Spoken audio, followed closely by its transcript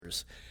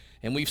altars.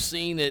 And we've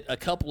seen it a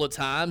couple of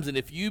times, and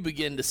if you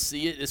begin to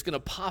see it, it's going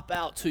to pop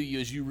out to you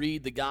as you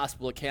read the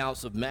gospel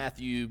accounts of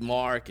Matthew,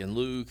 Mark, and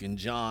Luke, and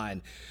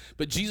John.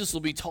 But Jesus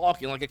will be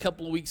talking. Like a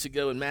couple of weeks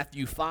ago in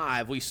Matthew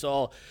 5, we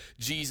saw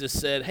Jesus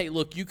said, hey,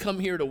 look, you come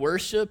here to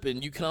worship,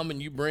 and you come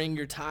and you bring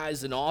your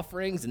tithes and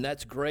offerings, and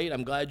that's great.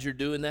 I'm glad you're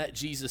doing that,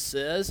 Jesus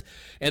says.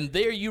 And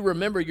there you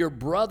remember your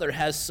brother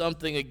has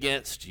something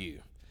against you.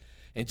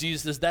 And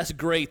Jesus says, that's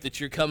great that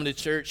you're coming to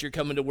church, you're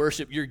coming to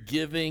worship, you're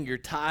giving, you're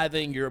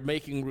tithing, you're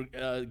making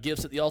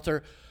gifts at the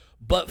altar.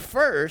 But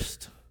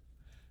first,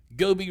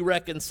 go be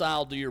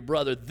reconciled to your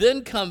brother.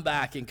 Then come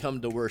back and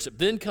come to worship.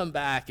 Then come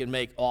back and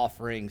make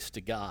offerings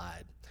to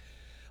God.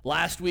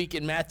 Last week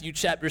in Matthew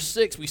chapter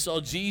 6, we saw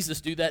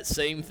Jesus do that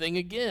same thing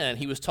again.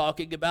 He was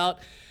talking about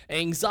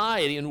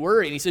anxiety and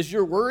worry. And he says,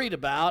 you're worried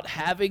about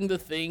having the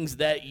things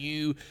that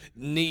you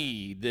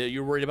need.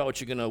 You're worried about what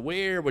you're going to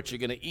wear, what you're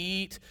going to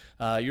eat.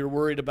 You're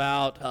worried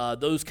about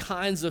those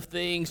kinds of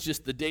things,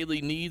 just the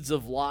daily needs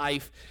of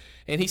life.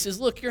 And he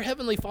says, look, your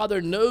heavenly Father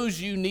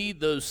knows you need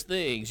those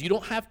things. You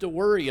don't have to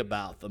worry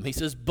about them. He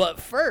says, but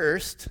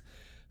first,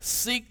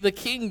 seek the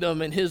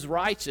kingdom and his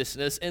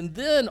righteousness, and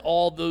then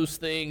all those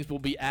things will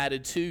be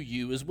added to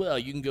you as well.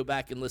 You can go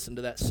back and listen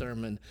to that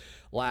sermon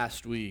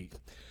last week.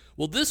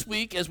 Well, this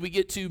week, as we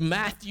get to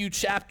Matthew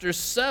chapter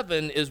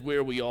 7 is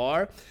where we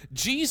are,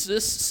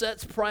 Jesus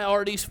sets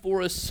priorities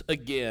for us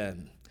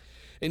again.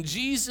 And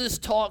Jesus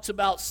talks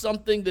about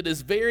something that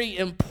is very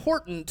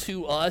important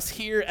to us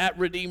here at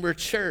Redeemer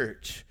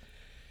Church.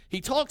 He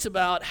talks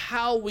about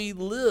how we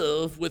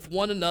live with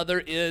one another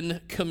in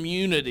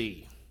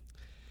community.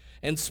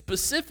 And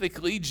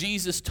specifically,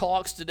 Jesus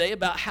talks today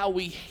about how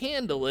we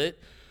handle it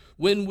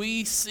when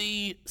we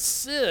see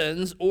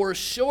sins or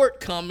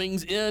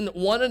shortcomings in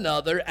one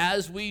another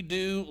as we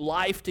do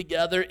life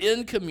together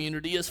in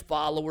community as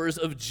followers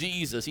of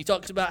Jesus. He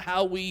talks about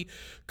how we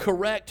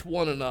correct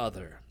one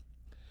another.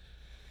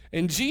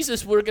 And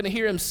Jesus, we're going to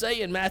hear him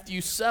say in Matthew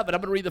 7, I'm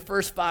going to read the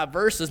first 5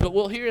 verses, but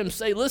we'll hear him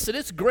say, listen,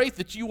 it's great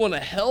that you want to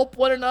help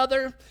one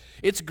another.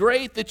 It's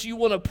great that you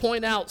want to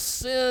point out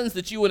sins,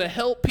 that you want to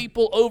help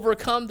people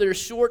overcome their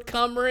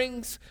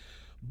shortcomings.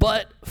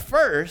 But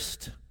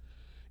first,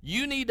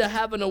 you need to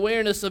have an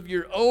awareness of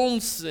your own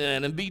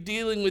sin and be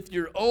dealing with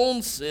your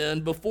own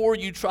sin before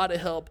you try to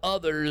help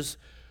others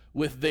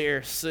with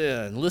their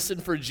sin. Listen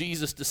for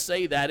Jesus to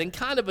say that in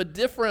kind of a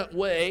different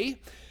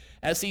way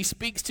as he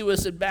speaks to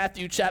us in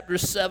Matthew chapter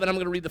 7. I'm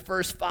going to read the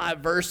first 5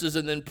 verses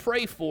and then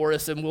pray for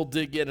us, and we'll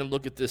dig in and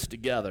look at this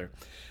together.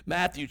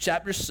 Matthew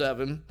chapter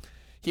 7,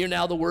 hear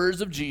now the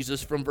words of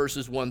Jesus from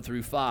verses 1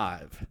 through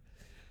 5.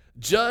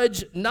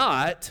 Judge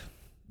not,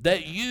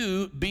 that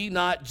you be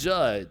not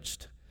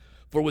judged.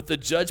 For with the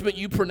judgment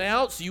you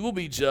pronounce, you will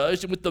be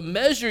judged, and with the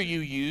measure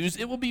you use,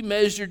 it will be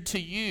measured to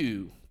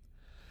you.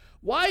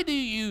 Why do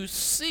you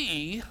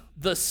see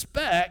the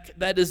speck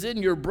that is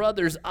in your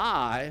brother's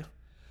eye,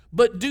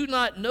 but do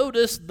not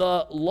notice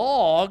the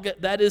log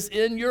that is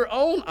in your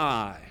own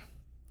eye?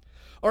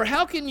 Or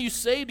how can you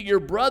say to your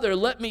brother,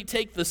 let me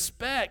take the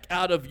speck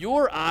out of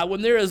your eye,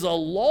 when there is a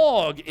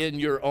log in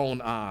your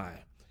own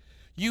eye?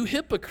 You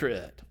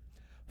hypocrite.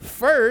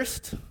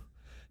 First,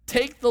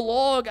 take the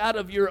log out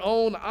of your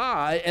own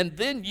eye, and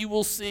then you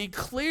will see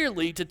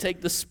clearly to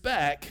take the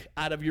speck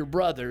out of your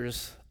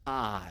brother's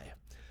eye.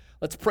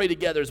 Let's pray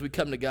together as we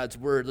come to God's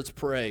word. Let's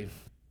pray.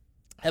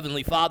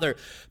 Heavenly Father,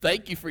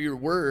 thank you for your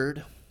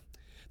word.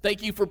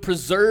 Thank you for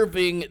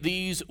preserving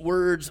these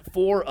words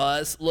for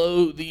us,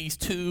 lo, these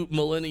 2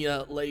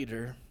 millennia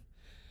later.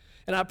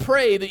 And I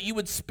pray that you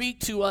would speak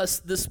to us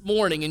this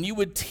morning and you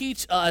would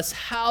teach us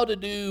how to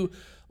do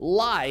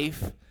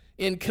life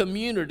in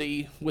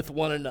community with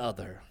one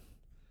another.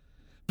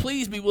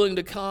 Please be willing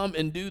to come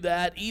and do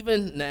that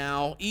even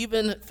now,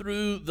 even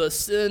through the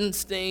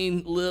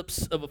sin-stained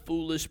lips of a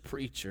foolish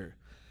preacher.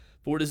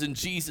 For it is in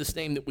Jesus'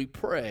 name that we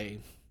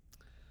pray.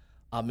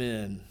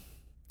 Amen.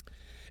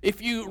 If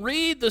you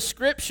read the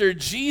scripture,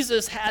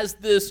 Jesus has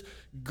this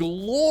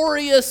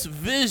glorious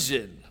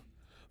vision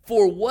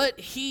for what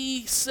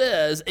he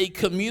says a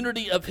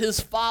community of his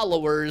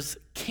followers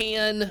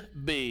can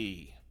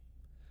be.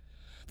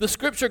 The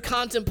scripture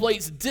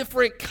contemplates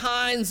different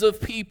kinds of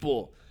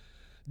people,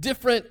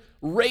 different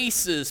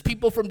races,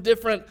 people from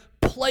different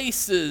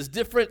places,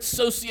 different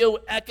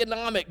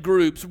socioeconomic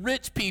groups,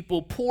 rich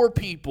people, poor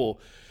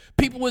people,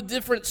 people with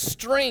different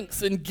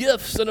strengths and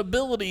gifts and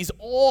abilities,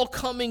 all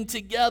coming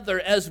together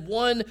as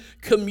one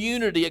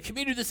community, a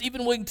community that's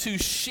even willing to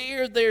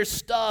share their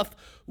stuff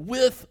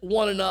with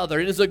one another.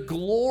 It is a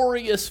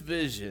glorious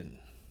vision.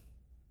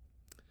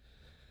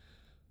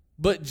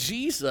 But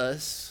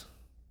Jesus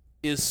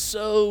is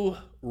so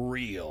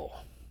real.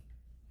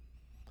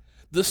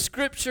 The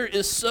scripture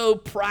is so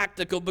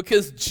practical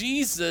because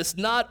Jesus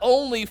not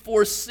only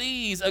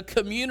foresees a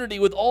community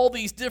with all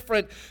these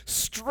different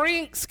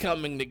strengths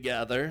coming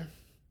together,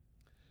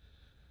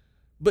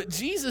 but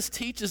Jesus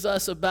teaches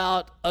us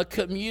about a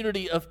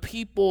community of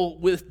people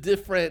with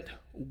different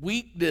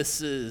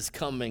weaknesses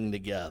coming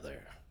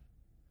together.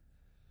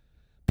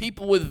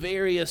 people with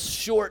various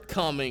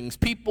shortcomings,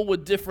 people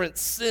with different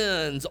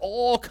sins,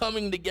 all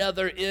coming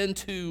together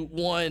into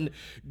one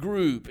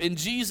group. And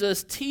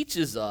Jesus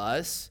teaches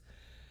us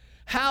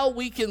how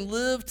we can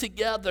live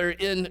together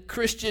in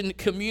Christian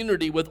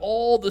community with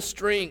all the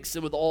strengths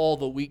and with all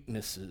the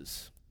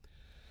weaknesses.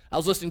 I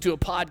was listening to a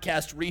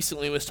podcast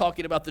recently and was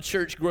talking about the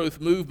church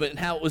growth movement and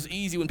how it was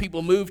easy when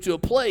people moved to a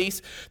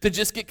place to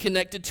just get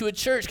connected to a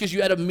church because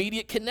you had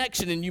immediate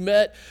connection and you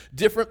met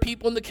different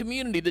people in the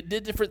community that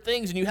did different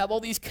things and you have all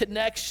these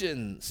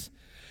connections.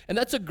 And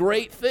that's a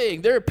great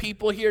thing. There are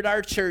people here at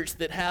our church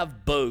that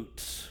have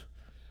boats.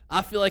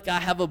 I feel like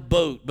I have a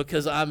boat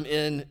because I'm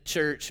in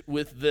church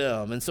with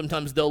them, and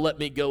sometimes they'll let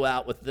me go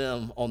out with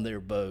them on their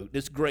boat.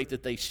 It's great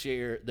that they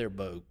share their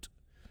boat.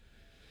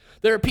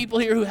 There are people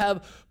here who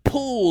have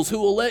pools who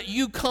will let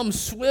you come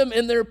swim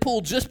in their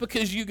pool just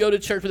because you go to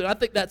church with them. I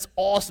think that's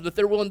awesome that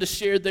they're willing to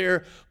share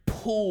their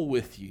pool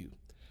with you.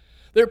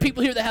 There are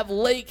people here that have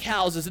lake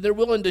houses, and they're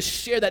willing to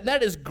share that. And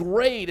that is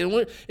great,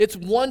 and it's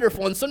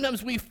wonderful. And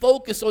sometimes we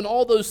focus on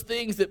all those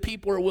things that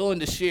people are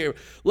willing to share.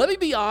 Let me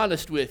be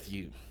honest with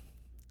you.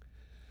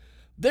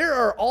 There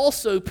are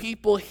also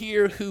people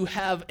here who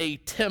have a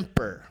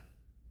temper,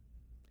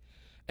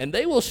 and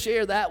they will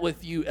share that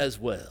with you as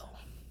well.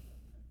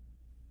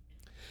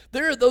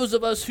 There are those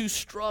of us who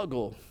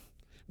struggle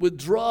with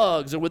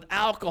drugs or with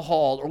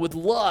alcohol or with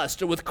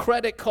lust or with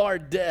credit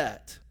card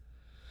debt.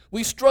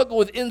 We struggle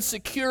with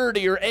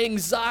insecurity or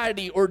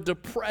anxiety or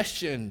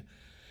depression.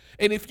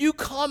 And if you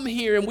come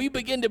here and we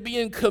begin to be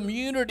in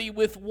community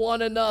with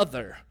one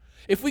another,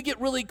 if we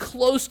get really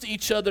close to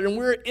each other and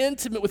we're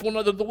intimate with one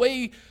another, the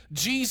way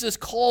Jesus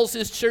calls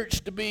his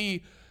church to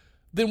be,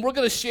 then we're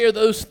going to share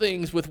those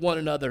things with one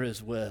another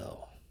as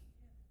well.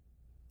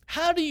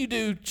 How do you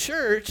do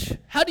church?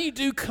 How do you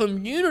do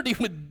community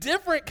with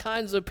different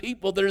kinds of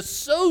people that are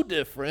so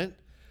different,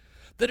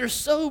 that are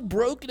so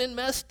broken and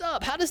messed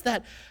up? How does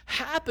that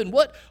happen?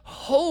 What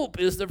hope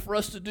is there for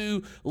us to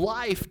do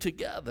life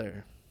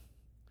together?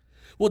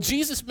 Well,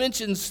 Jesus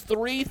mentions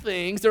three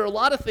things. There are a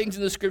lot of things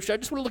in the scripture. I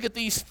just want to look at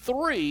these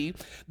three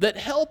that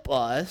help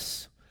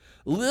us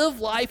live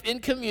life in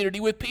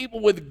community with people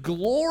with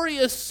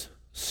glorious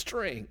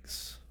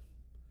strengths,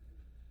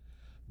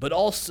 but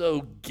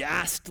also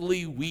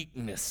ghastly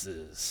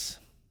weaknesses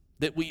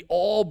that we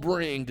all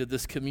bring to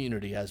this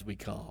community as we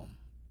come.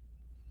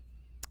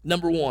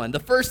 Number one, the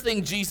first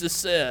thing Jesus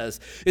says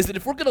is that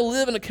if we're going to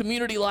live in a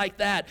community like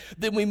that,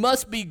 then we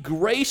must be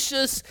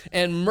gracious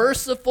and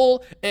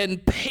merciful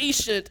and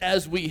patient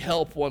as we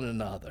help one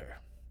another.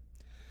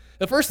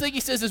 The first thing he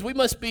says is we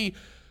must be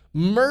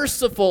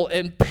merciful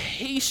and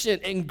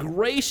patient and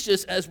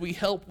gracious as we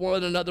help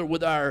one another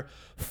with our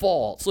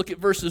faults. Look at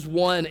verses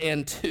 1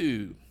 and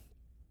 2.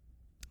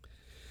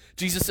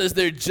 Jesus says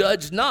there,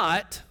 "Judge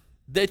not,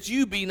 that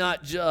you be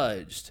not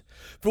judged.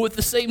 For with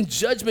the same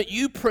judgment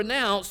you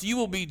pronounce, you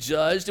will be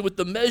judged, and with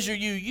the measure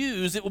you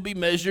use, it will be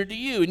measured to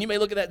you." And you may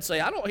look at that and say,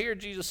 I don't hear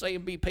Jesus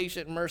saying be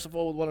patient and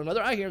merciful with one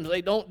another. I hear him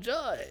say don't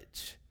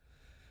judge.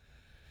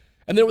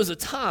 And there was a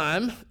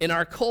time in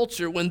our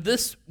culture when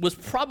this was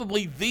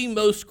probably the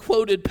most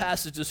quoted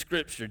passage of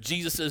Scripture.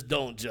 Jesus says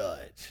don't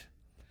judge.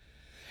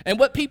 And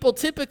what people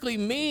typically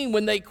mean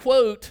when they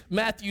quote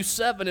Matthew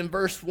 7 and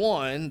verse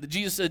 1, that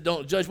Jesus said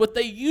don't judge, what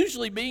they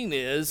usually mean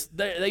is,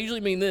 they usually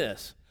mean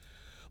this.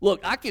 Look,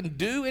 I can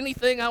do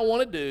anything I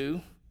want to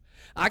do.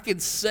 I can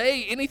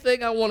say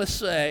anything I want to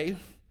say.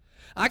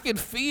 I can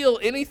feel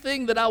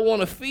anything that I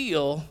want to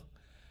feel,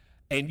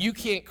 and you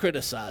can't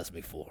criticize me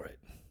for it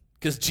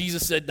because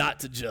Jesus said not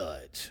to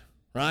judge,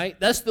 right?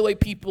 That's the way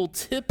people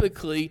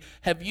typically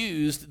have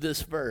used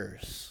this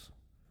verse.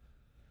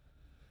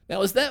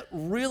 Now, is that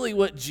really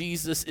what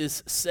Jesus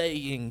is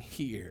saying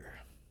here?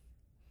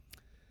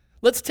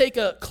 Let's take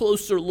a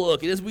closer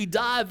look. And as we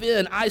dive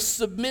in, I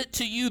submit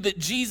to you that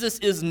Jesus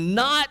is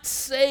not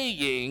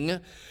saying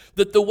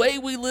that the way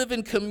we live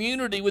in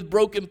community with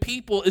broken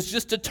people is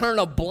just to turn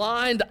a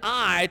blind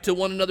eye to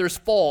one another's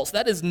faults.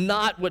 That is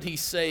not what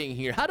he's saying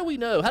here. How do we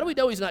know? How do we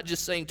know he's not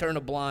just saying turn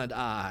a blind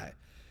eye?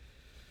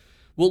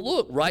 Well,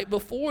 look, right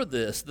before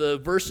this, the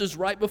verses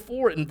right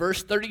before it, in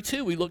verse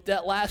 32 we looked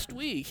at last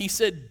week, he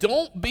said,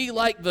 don't be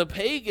like the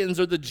pagans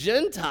or the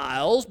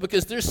Gentiles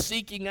because they're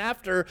seeking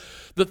after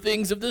the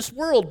things of this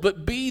world,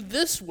 but be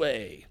this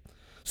way.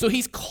 So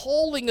he's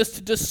calling us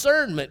to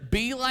discernment.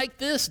 Be like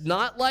this,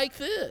 not like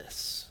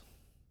this.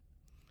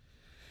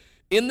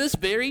 In this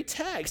very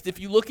text, if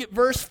you look at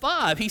verse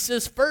 5, he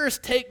says,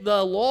 first take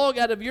the log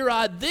out of your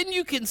eye, then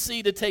you can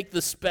see to take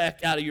the speck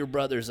out of your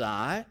brother's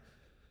eye.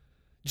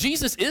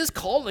 Jesus is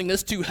calling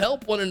us to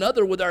help one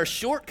another with our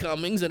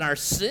shortcomings and our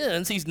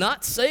sins. He's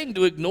not saying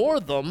to ignore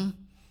them,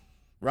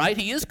 right?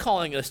 He is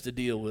calling us to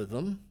deal with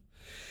them.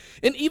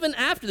 And even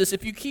after this,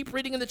 if you keep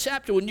reading in the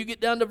chapter, when you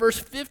get down to verse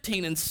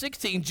 15 and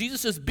 16,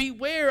 Jesus says,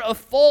 beware of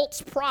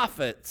false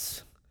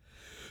prophets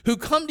who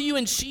come to you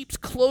in sheep's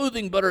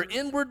clothing but are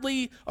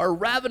inwardly are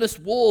ravenous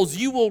wolves.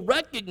 You will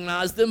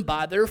recognize them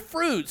by their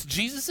fruits.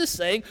 Jesus is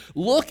saying,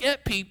 look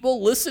at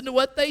people, listen to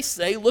what they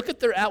say, look at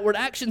their outward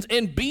actions,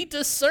 and be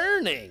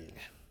discerning.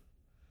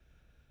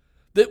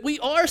 that we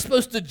are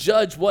supposed to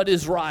judge what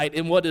is right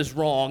and what is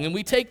wrong. And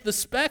we take the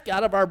speck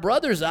out of our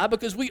brother's eye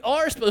because we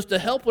are supposed to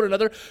help one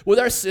another with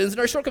our sins and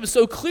our shortcomings.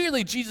 So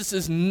clearly, Jesus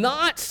is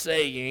not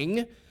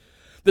saying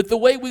that the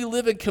way we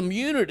live in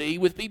community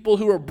with people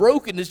who are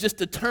broken is just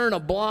to turn a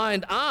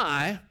blind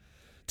eye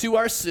to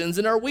our sins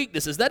and our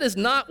weaknesses. That is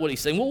not what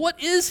he's saying. Well,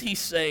 what is he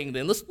saying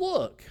then? Let's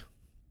look.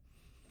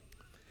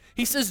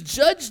 He says,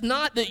 judge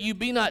not that you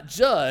be not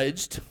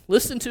judged.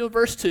 Listen to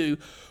verse 2.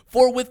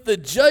 For with the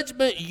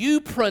judgment you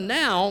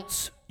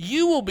pronounce,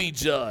 you will be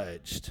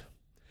judged.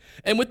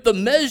 And with the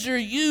measure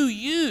you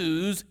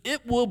use,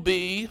 it will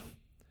be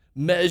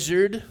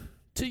measured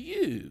to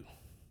you.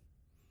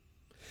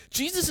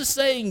 Jesus is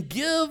saying,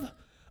 give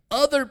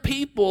other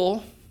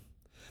people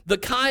the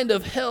kind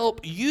of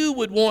help you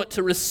would want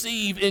to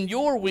receive in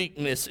your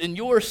weakness, in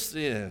your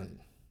sin.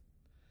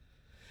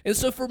 And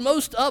so for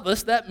most of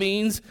us, that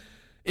means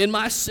in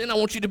my sin, I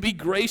want you to be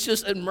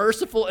gracious and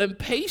merciful and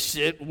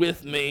patient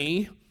with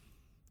me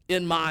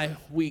in my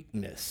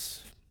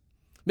weakness.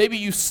 Maybe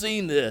you've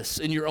seen this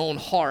in your own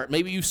heart.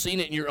 Maybe you've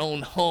seen it in your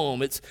own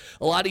home. It's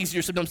a lot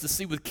easier sometimes to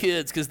see with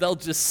kids because they'll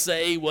just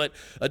say what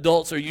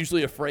adults are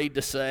usually afraid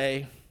to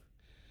say.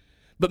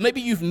 But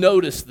maybe you've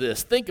noticed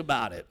this. Think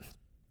about it.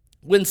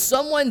 When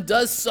someone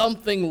does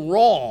something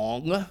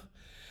wrong,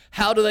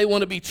 how do they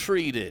want to be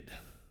treated?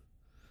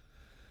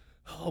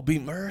 Oh, be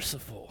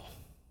merciful.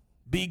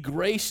 Be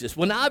gracious.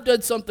 When I've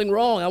done something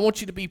wrong, I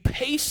want you to be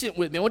patient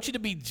with me. I want you to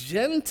be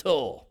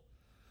gentle.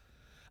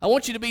 I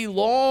want you to be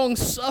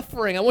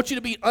long-suffering. I want you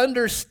to be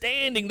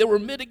understanding. There were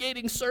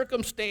mitigating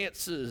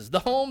circumstances. The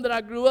home that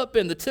I grew up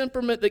in, the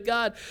temperament that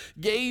God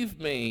gave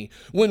me.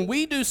 When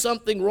we do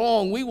something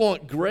wrong, we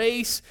want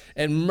grace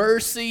and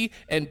mercy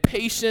and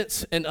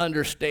patience and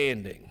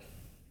understanding.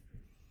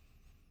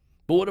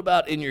 But what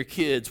about in your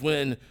kids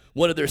when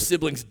one of their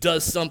siblings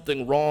does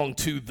something wrong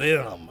to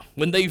them?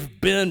 When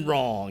they've been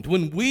wronged?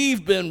 When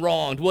we've been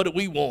wronged, what do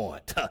we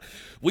want?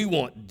 We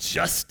want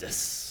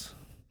justice.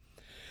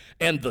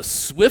 And the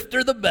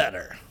swifter the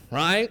better,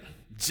 right?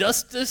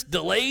 Justice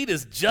delayed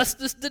is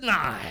justice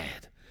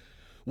denied.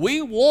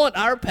 We want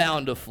our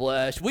pound of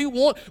flesh. We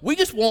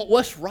just want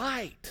what's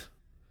right.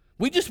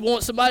 We just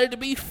want somebody to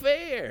be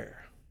fair.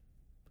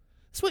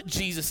 That's what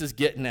Jesus is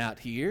getting at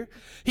here.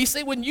 He's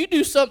saying when you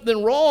do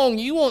something wrong,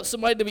 you want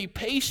somebody to be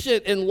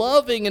patient and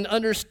loving and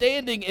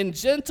understanding and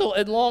gentle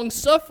and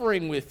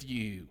long-suffering with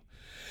you.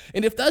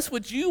 And if that's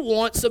what you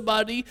want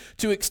somebody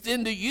to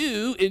extend to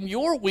you in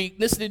your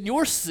weakness and in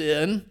your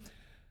sin,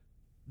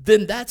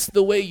 then that's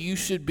the way you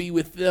should be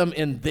with them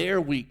in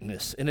their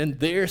weakness and in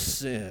their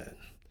sin.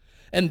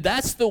 And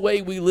that's the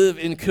way we live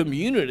in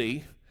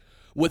community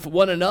with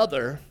one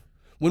another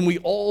when we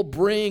all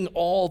bring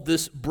all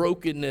this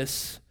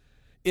brokenness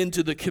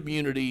into the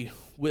community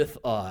with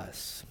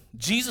us.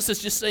 Jesus is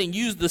just saying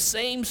use the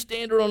same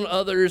standard on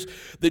others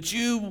that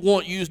you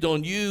want used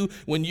on you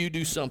when you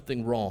do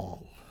something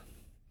wrong.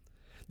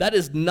 That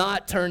is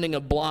not turning a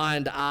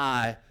blind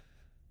eye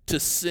to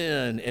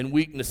sin and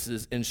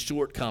weaknesses and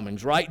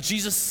shortcomings, right?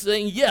 Jesus is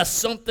saying, yes,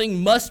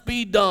 something must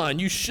be done.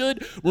 You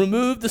should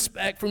remove the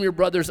speck from your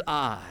brother's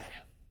eye.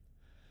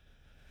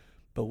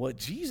 But what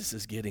Jesus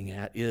is getting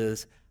at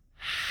is,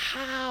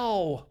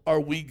 how are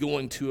we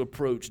going to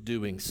approach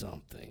doing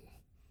something?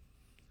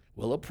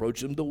 Well,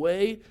 approach them the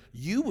way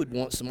you would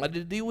want somebody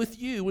to deal with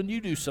you when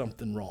you do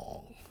something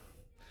wrong.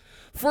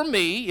 For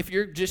me, if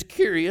you're just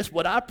curious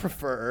what I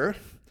prefer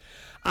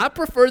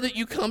that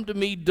you come to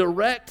me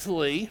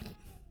directly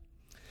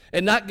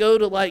and not go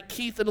to like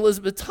Keith and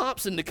Elizabeth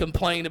Thompson to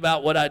complain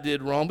about what I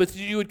did wrong, but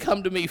you would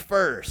come to me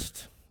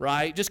first,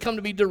 right? Just come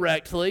to me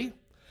directly.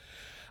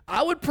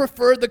 I would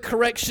prefer the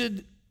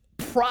correction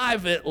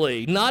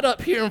privately, not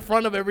up here in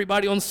front of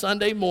everybody on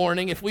Sunday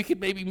morning. If we could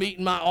maybe meet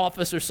in my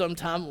office or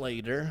sometime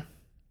later.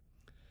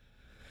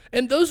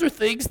 And those are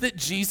things that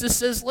Jesus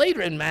says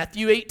later in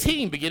Matthew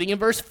 18, beginning in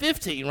verse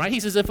 15, right?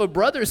 He says, if a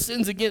brother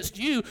sins against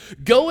you,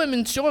 go him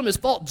and show him his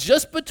fault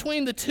just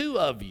between the two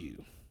of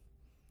you.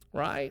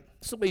 Right?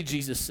 That's the way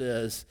Jesus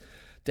says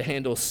to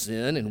handle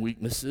sin and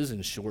weaknesses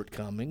and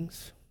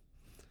shortcomings.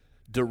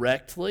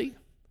 Directly,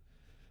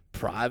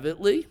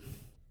 privately,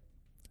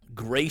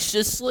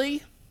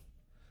 graciously,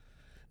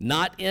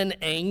 not in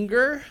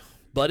anger,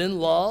 but in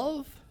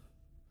love.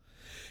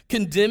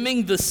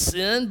 Condemning the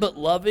sin, but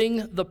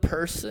loving the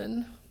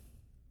person.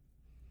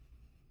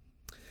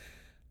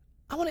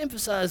 I want to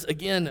emphasize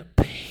again,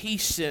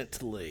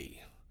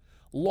 patiently,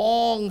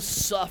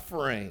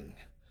 long-suffering,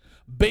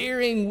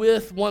 bearing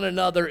with one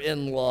another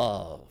in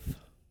love.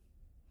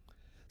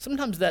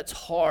 Sometimes that's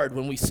hard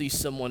when we see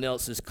someone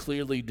else is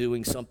clearly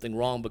doing something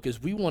wrong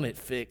because we want it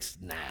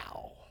fixed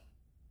now.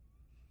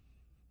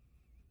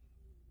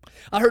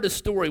 I heard a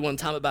story one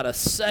time about a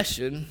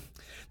session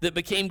that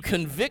became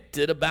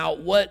convicted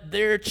about what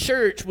their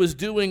church was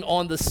doing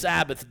on the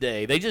Sabbath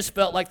day. They just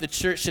felt like the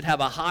church should have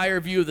a higher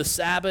view of the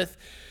Sabbath.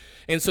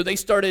 And so they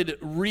started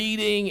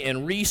reading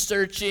and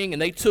researching,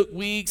 and they took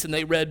weeks, and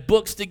they read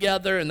books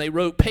together, and they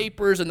wrote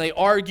papers, and they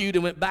argued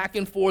and went back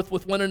and forth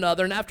with one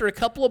another. And after a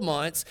couple of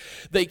months,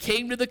 they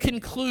came to the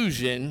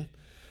conclusion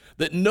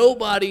that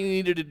nobody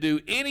needed to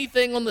do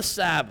anything on the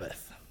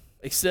Sabbath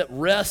except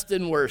rest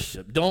and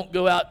worship. Don't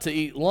go out to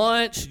eat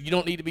lunch. You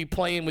don't need to be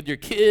playing with your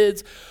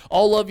kids.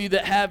 All of you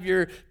that have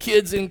your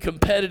kids in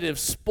competitive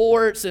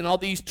sports and all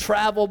these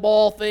travel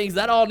ball things,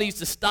 that all needs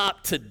to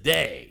stop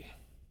today.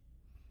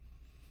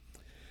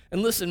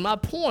 And listen, my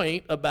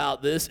point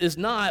about this is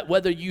not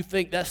whether you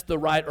think that's the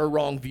right or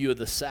wrong view of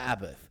the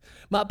Sabbath.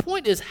 My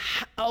point is,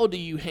 how do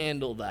you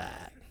handle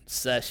that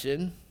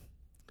session?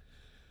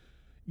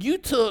 You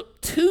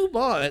took 2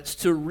 months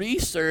to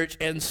research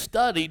and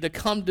study to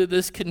come to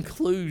this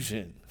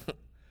conclusion.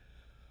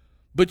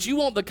 But you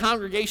want the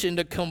congregation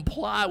to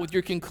comply with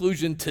your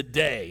conclusion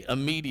today,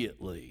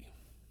 immediately.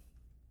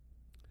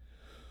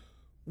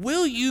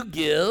 Will you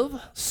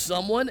give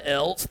someone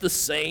else the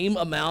same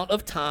amount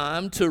of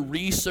time to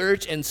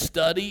research and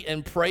study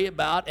and pray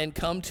about and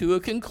come to a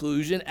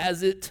conclusion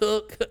as it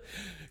took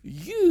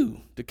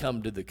you to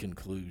come to the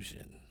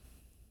conclusion?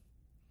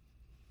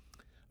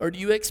 Or do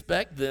you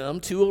expect them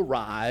to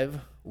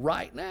arrive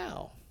right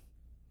now?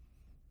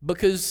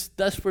 Because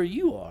that's where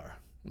you are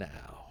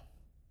now.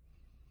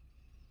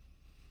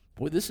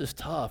 Boy, this is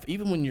tough.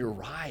 Even when you're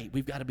right,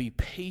 we've got to be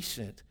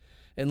patient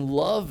and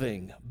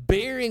loving,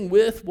 bearing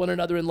with one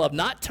another in love,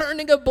 not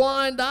turning a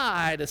blind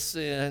eye to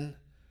sin,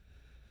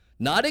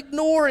 not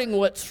ignoring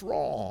what's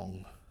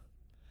wrong,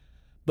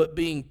 but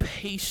being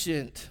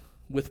patient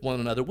with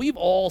one another. We've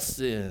all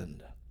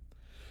sinned.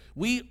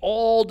 We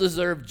all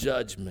deserve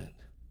judgment.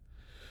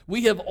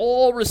 We have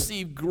all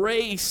received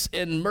grace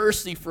and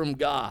mercy from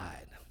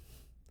God.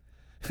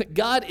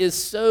 God is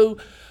so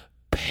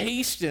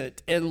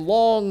patient and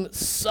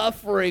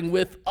long-suffering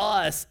with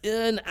us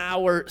in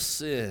our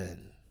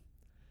sin.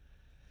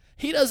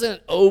 He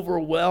doesn't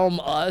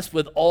overwhelm us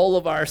with all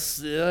of our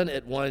sin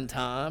at one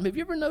time. Have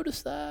you ever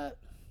noticed that?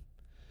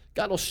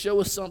 God will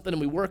show us something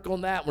and we work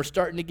on that and we're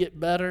starting to get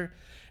better,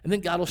 and then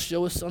God will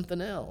show us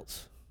something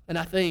else. And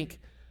I think,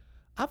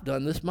 I've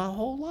done this my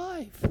whole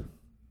life.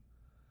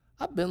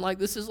 I've been like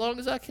this as long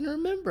as I can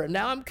remember.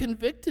 Now I'm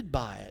convicted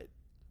by it.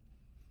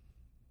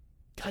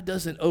 God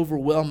doesn't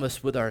overwhelm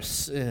us with our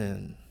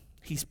sin.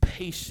 He's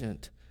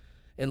patient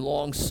and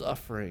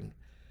long-suffering.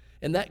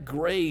 And that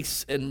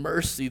grace and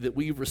mercy that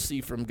we've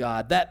received from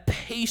God, that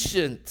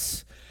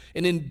patience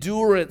and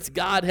endurance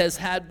God has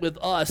had with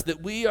us,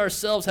 that we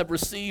ourselves have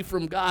received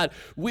from God,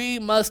 we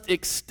must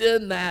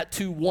extend that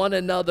to one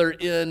another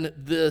in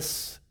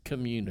this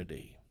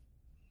community.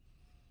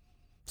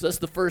 So that's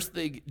the first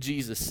thing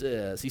Jesus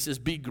says. He says,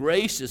 be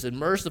gracious and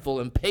merciful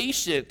and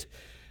patient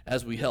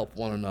as we help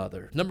one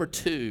another. Number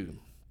 2,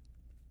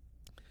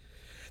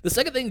 the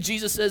second thing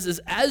Jesus says is,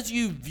 as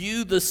you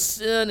view the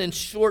sin and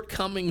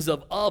shortcomings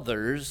of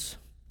others,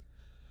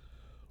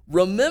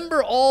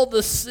 remember all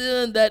the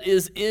sin that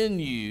is in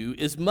you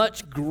is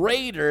much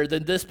greater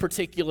than this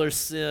particular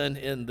sin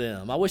in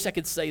them. I wish I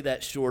could say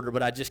that shorter,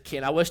 but I just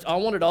can't. I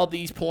wanted all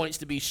these points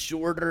to be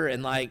shorter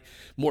and like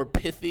more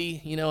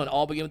pithy, and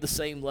all begin with the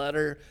same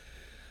letter.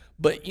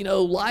 But,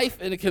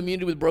 life in a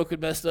community with broken,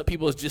 messed up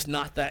people is just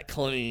not that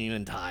clean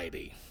and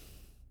tidy.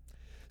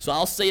 So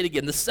I'll say it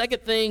again. The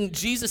second thing,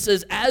 Jesus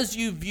says, as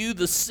you view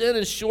the sin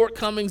and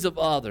shortcomings of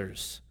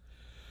others,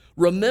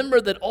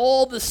 remember that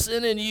all the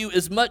sin in you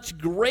is much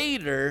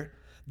greater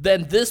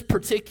than this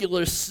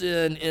particular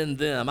sin in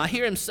them. I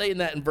hear him saying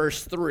that in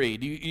verse 3.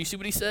 Do you see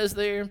what he says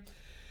there?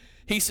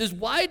 He says,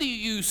 why do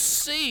you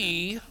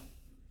see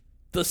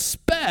the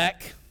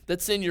speck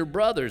that's in your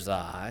brother's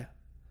eye,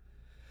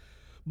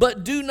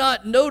 but do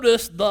not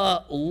notice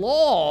the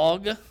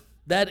log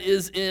that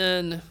is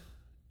in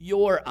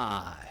your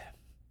eye?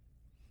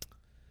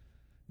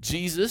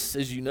 Jesus,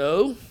 as you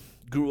know,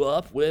 grew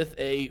up with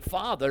a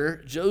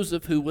father,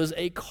 Joseph, who was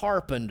a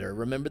carpenter.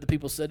 Remember, the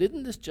people said,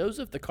 isn't this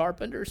Joseph, the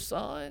carpenter's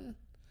son?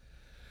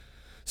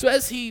 So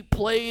as he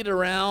played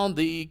around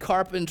the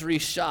carpentry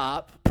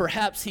shop,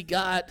 perhaps he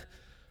got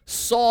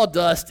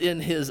sawdust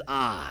in his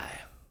eye.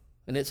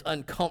 And it's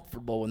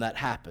uncomfortable when that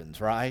happens,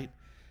 right?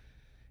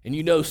 And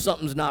you know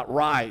something's not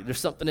right.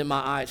 There's something in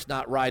my eye, it's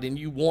not right, and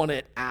you want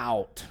it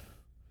out.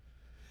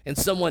 And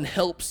someone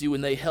helps you,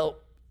 and they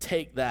help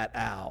take that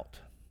out.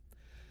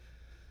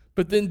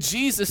 But then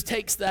Jesus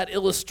takes that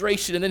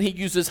illustration and then he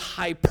uses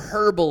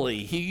hyperbole.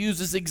 He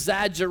uses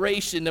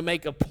exaggeration to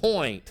make a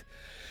point.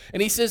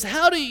 And he says,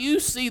 how do you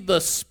see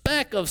the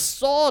speck of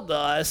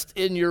sawdust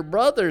in your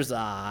brother's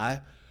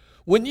eye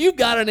when you've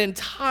got an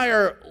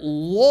entire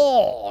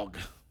log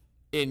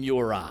in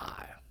your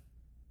eye?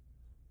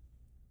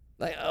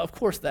 Like, of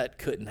course that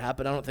couldn't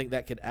happen. I don't think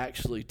that could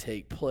actually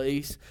take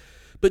place.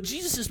 But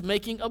Jesus is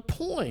making a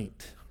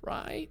point,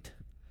 right?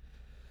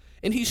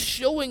 And he's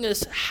showing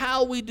us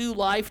how we do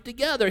life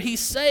together. He's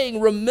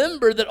saying,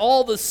 remember that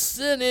all the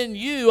sin in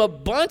you, a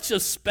bunch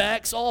of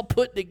specks all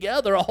put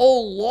together, a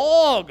whole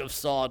log of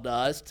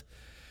sawdust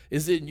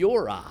is in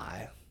your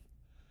eye.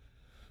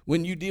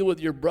 When you deal with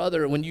your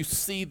brother, when you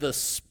see the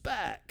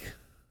speck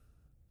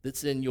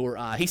that's in your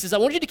eye. He says, I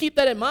want you to keep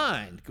that in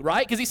mind,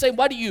 right? Because he's saying,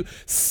 why do you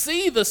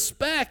see the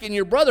speck in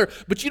your brother,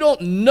 but you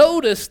don't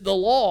notice the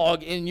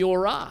log in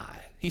your eye?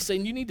 He's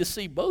saying you need to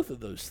see both of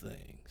those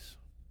things.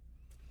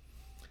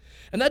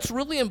 And that's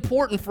really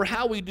important for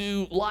how we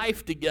do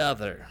life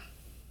together.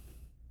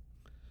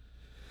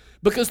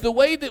 Because the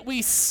way that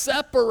we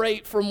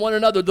separate from one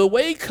another, the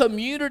way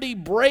community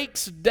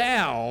breaks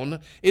down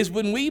is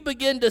when we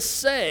begin to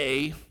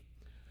say,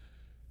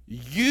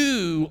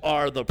 you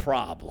are the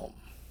problem.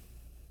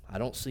 I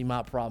don't see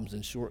my problems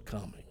and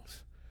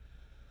shortcomings.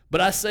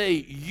 But I say,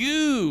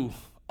 you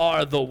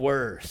are the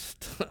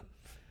worst.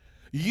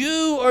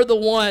 You are the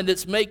one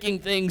that's making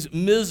things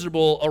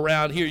miserable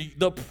around here.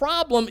 The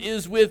problem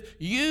is with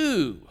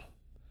you.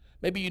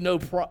 Maybe you know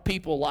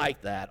people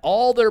like that.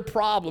 All their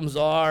problems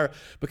are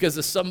because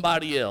of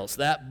somebody else,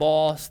 that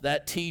boss,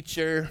 that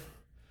teacher.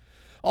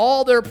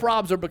 All their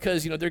problems are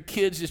because, their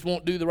kids just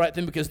won't do the right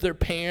thing because their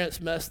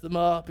parents messed them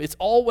up. It's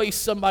always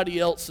somebody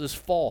else's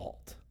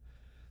fault.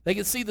 They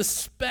can see the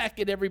speck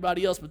in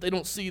everybody else, but they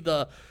don't see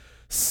the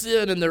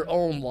sin in their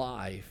own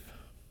life.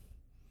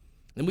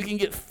 And we can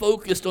get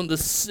focused on the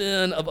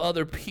sin of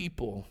other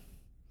people.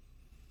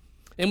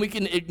 And we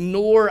can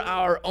ignore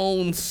our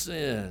own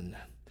sin.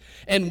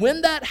 And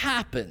when that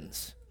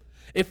happens,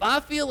 if I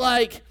feel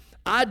like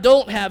I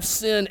don't have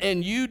sin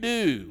and you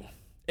do,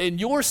 and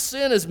your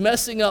sin is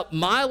messing up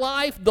my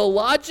life, the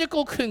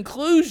logical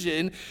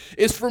conclusion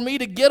is for me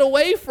to get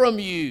away from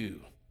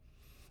you.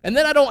 And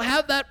then I don't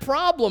have that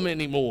problem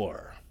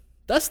anymore.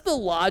 That's the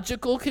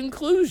logical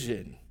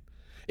conclusion.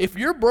 If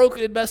you're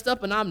broken and messed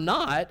up and I'm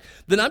not,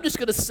 then I'm just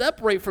going to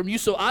separate from you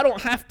so I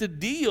don't have to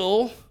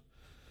deal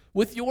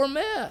with your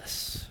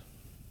mess.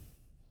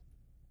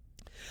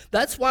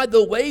 That's why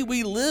the way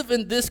we live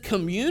in this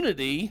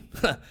community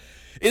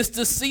is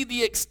to see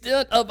the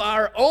extent of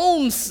our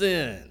own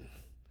sin,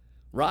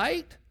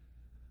 right?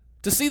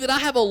 To see that I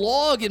have a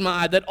log in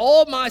my eye, that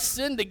all my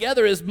sin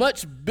together is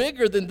much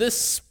bigger than this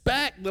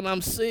speck that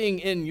I'm seeing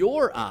in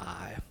your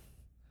eye.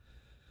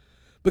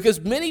 Because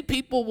many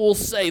people will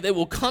say, they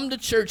will come to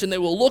church and they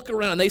will look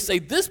around and they say,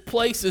 this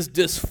place is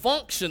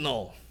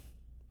dysfunctional.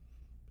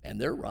 And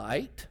they're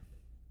right.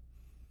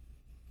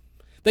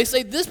 They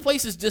say, this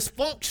place is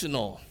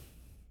dysfunctional.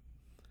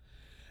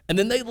 And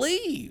then they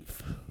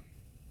leave.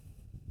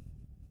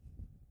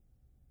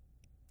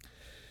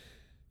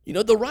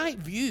 The right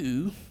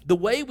view, the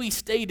way we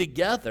stay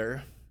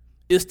together,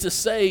 is to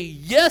say,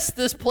 yes,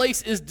 this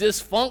place is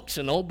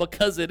dysfunctional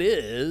because it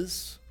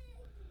is.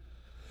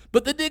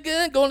 But then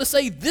they're going to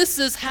say, this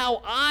is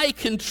how I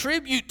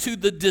contribute to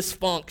the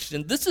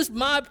dysfunction. This is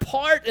my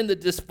part in the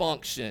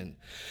dysfunction.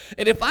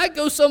 And if I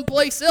go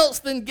someplace else,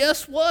 then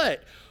guess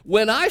what?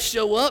 When I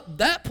show up,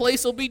 that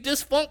place will be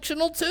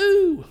dysfunctional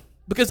too.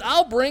 Because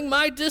I'll bring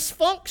my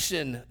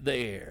dysfunction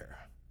there.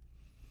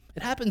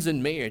 It happens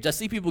in marriage. I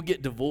see people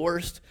get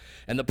divorced,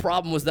 and the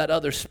problem was that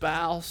other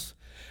spouse.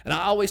 And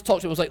I always talk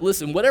to them, I was like,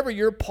 listen, whatever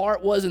your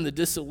part was in the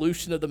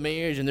dissolution of the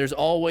marriage, and there's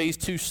always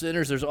two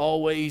sinners, there's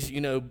always,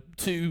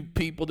 two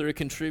people that are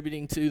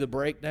contributing to the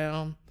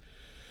breakdown.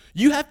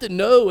 You have to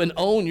know and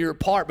own your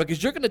part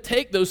because you're going to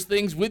take those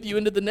things with you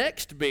into the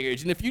next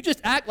marriage. And if you just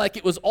act like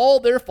it was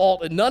all their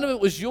fault and none of it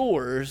was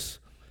yours,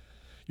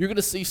 you're going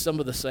to see some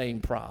of the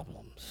same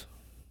problems.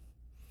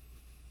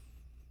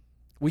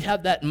 We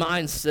have that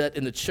mindset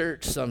in the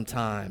church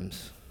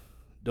sometimes,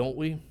 don't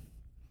we?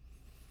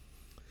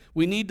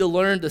 We need to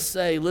learn to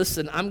say,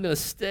 listen, I'm going to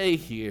stay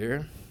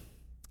here,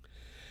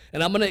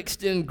 and I'm going to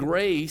extend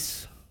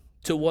grace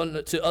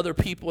to other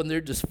people in their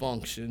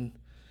dysfunction,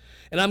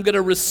 and I'm going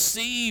to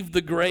receive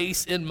the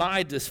grace in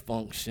my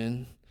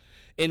dysfunction,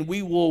 and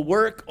we will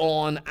work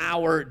on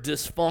our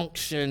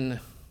dysfunction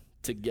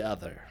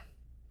together.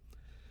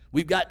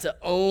 We've got to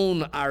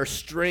own our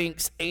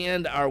strengths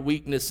and our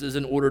weaknesses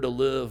in order to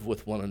live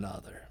with one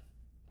another.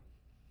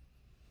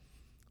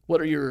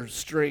 What are your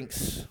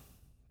strengths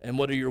and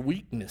what are your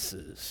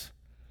weaknesses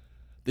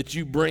that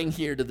you bring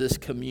here to this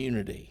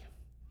community?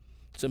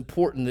 It's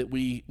important that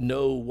we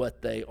know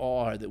what they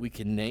are, that we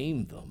can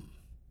name them.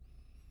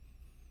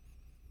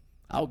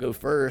 I'll go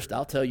first.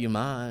 I'll tell you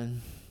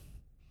mine.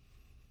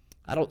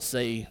 I don't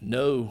say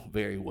no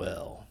very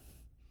well.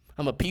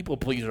 I'm a people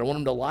pleaser. I want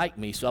them to like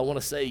me, so I want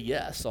to say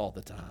yes all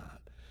the time.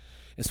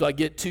 And so I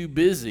get too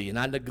busy and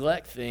I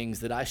neglect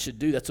things that I should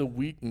do. That's a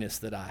weakness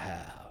that I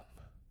have.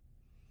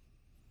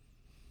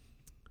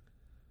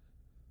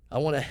 I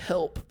want to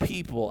help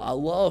people. I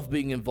love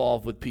being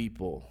involved with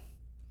people.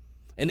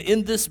 And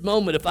in this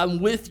moment, if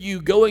I'm with you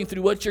going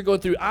through what you're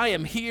going through, I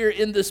am here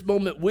in this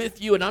moment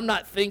with you and I'm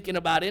not thinking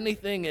about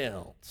anything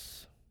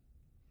else.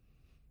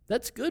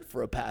 That's good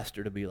for a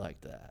pastor to be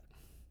like that.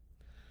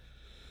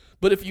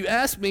 But if you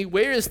ask me,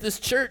 where is this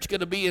church going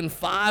to be in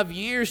 5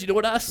 years? You know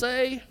what I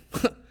say?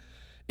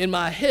 In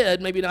my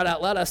head, maybe not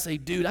out loud, I say,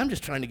 dude, I'm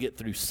just trying to get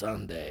through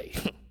Sunday.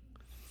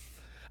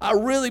 I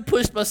really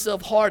pushed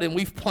myself hard, and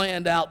we've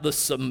planned out the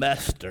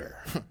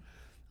semester.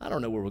 I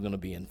don't know where we're going to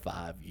be in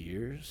 5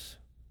 years.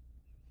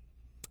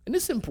 And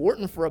it's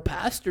important for a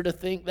pastor to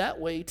think that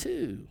way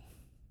too.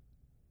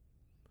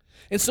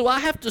 And so I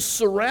have to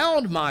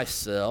surround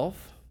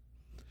myself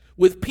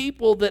with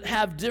people that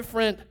have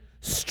different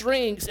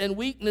strengths and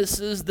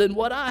weaknesses than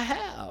what I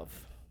have.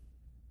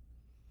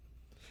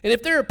 And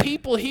if there are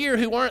people here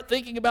who aren't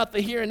thinking about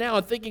the here and now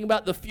and thinking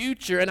about the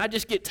future, and I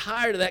just get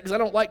tired of that because I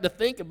don't like to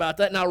think about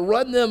that, and I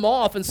run them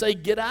off and say,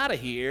 get out of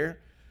here,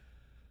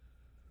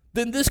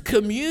 then this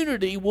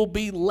community will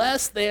be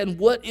less than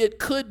what it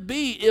could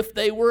be if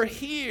they were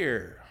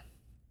here.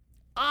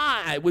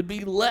 I would be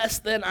less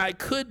than I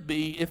could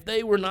be if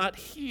they were not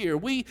here.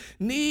 We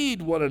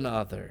need one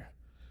another.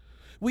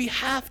 We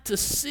have to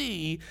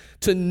see,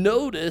 to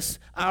notice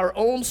our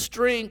own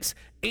strengths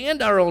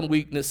and our own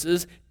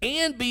weaknesses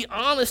and be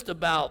honest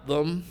about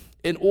them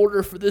in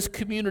order for this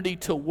community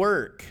to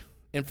work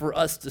and for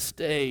us to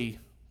stay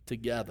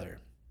together.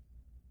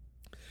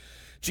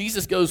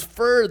 Jesus goes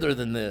further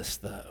than this,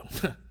 though.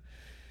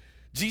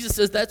 Jesus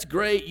says, that's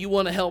great. You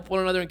want to help one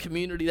another in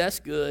community. That's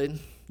good.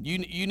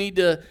 You need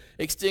to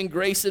extend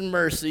grace and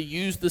mercy.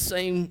 Use the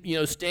same,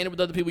 standard with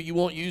other people you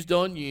want used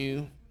on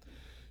you.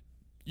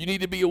 You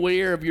need to be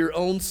aware of your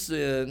own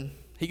sin.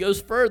 He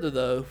goes further,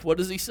 though. What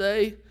does he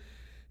say?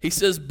 He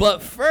says,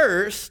 but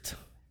first,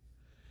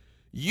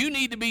 you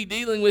need to be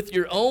dealing with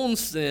your own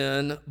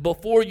sin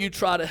before you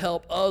try to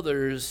help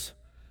others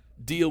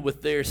deal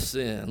with their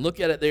sin. Look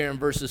at it there in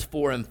verses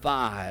 4 and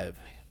 5.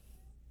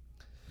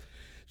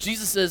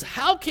 Jesus says,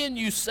 how can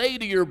you say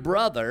to your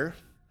brother,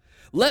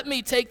 let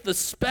me take the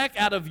speck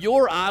out of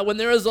your eye when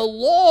there is a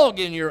log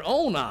in your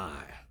own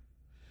eye?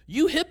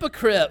 You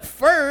hypocrite,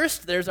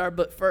 first, there's our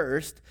but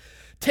first,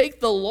 take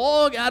the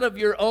log out of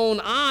your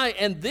own eye,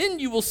 and then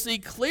you will see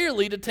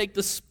clearly to take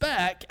the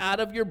speck out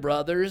of your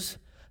brother's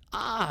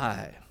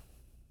eye.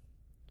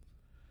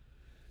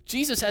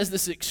 Jesus has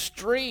this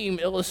extreme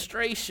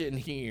illustration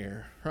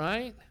here,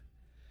 right?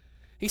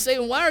 He's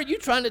saying, why are you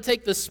trying to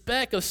take the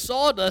speck of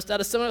sawdust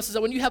out of someone else's eye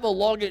when you have a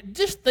log?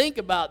 Just think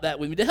about that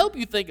with me. To help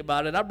you think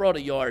about it, I brought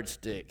a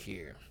yardstick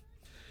here.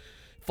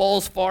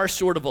 Falls far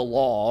short of a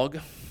log.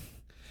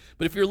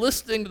 But if you're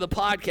listening to the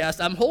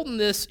podcast, I'm holding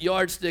this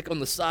yardstick on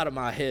the side of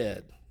my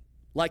head,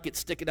 like it's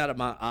sticking out of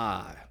my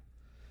eye,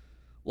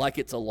 like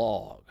it's a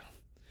log.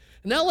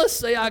 Now let's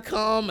say I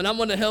come and I'm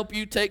going to help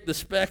you take the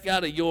speck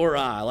out of your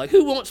eye. Like,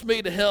 who wants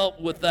me to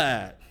help with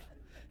that?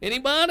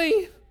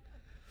 Anybody?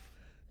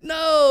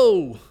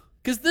 No,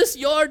 because this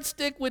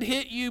yardstick would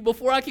hit you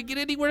before I could get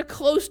anywhere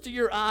close to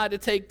your eye to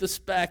take the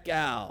speck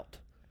out.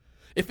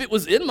 If it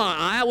was in my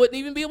eye, I wouldn't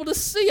even be able to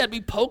see. I'd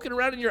be poking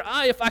around in your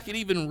eye if I could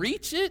even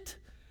reach it.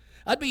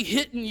 I'd be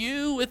hitting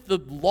you with the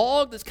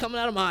log that's coming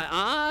out of my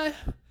eye.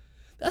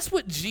 That's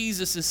what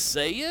Jesus is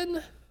saying.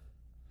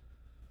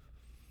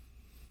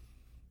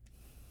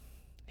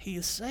 He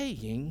is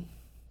saying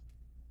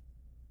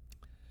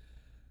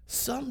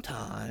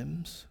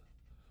sometimes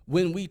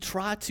when we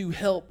try to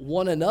help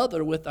one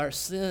another with our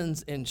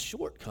sins and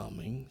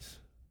shortcomings,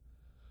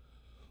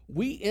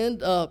 we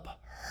end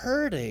up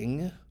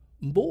hurting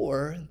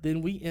more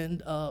than we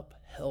end up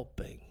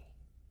helping.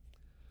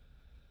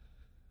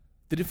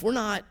 That if we're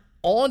not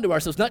onto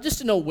ourselves, not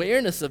just an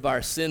awareness of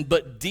our sin,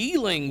 but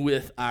dealing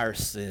with our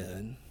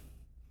sin,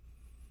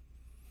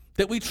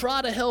 that we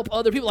try to help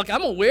other people. Like,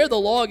 I'm aware the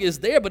log is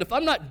there, but if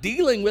I'm not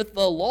dealing with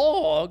the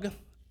log,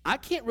 I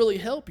can't really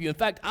help you. In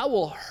fact, I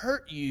will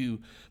hurt you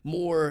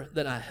more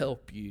than I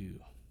help you.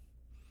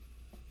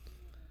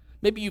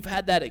 Maybe you've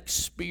had that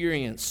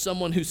experience,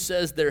 someone who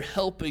says they're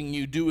helping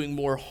you doing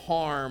more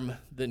harm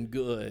than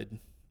good.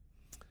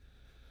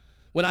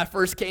 When I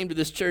first came to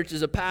this church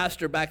as a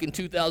pastor back in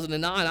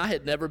 2009, I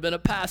had never been a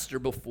pastor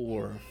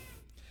before.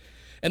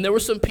 And there were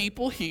some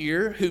people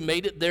here who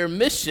made it their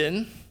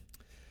mission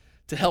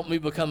to help me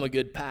become a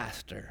good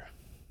pastor.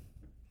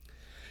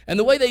 And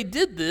the way they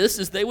did this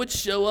is they would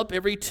show up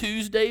every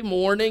Tuesday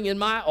morning in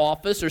my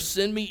office or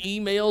send me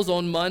emails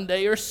on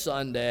Monday or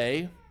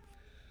Sunday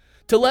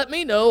to let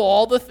me know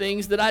all the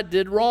things that I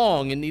did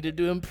wrong and needed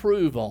to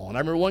improve on. I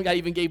remember one guy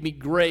even gave me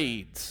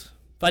grades.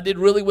 If I did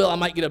really well, I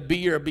might get a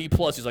B or a B+.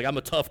 He's like, I'm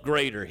a tough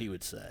grader, he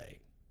would say.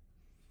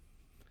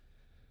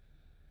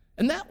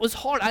 And that was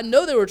hard. I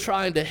know they were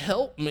trying to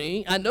help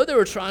me. I know they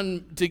were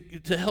trying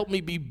to help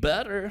me be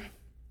better.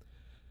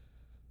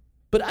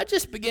 But I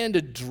just began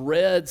to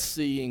dread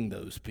seeing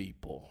those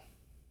people.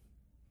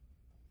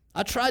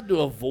 I tried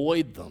to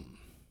avoid them.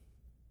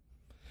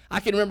 I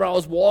can remember I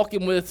was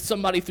walking with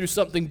somebody through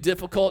something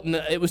difficult, and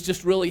it was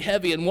just really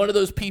heavy. And one of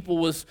those people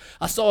was,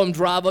 I saw him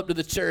drive up to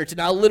the church,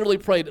 and I literally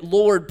prayed,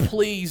 Lord,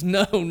 please,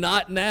 no,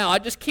 not now. I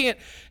just can't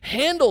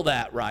handle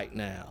that right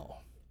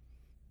now.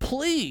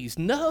 Please,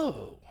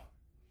 no.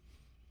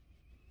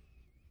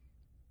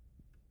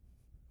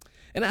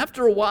 And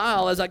after a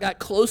while, as I got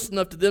close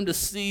enough to them to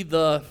see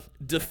the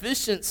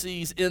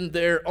deficiencies in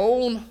their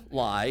own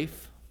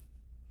life,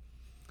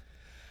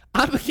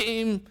 I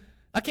came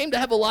to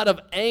have a lot of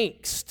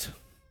angst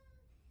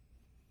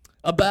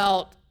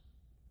about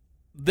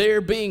their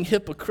being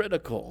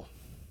hypocritical.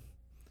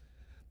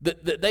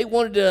 That they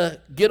wanted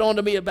to get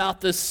onto me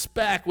about this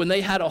speck when they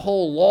had a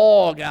whole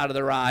log out of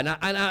their eye.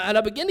 And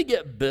I began to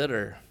get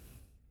bitter.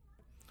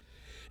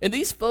 And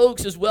these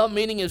folks, as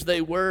well-meaning as they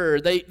were,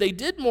 they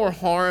did more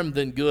harm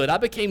than good. I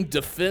became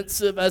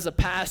defensive as a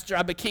pastor.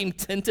 I became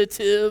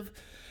tentative.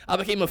 I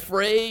became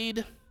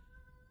afraid.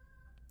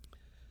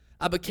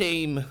 I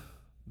became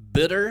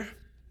bitter.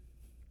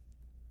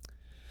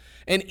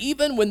 And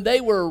even when they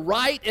were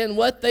right in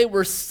what they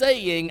were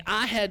saying,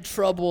 I had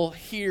trouble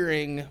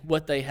hearing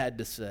what they had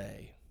to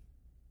say.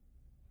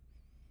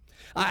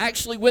 I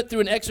actually went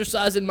through an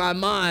exercise in my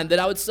mind that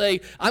I would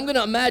say, I'm going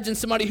to imagine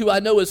somebody who I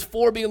know is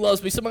for me and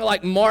loves me, somebody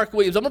like Mark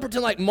Williams. I'm going to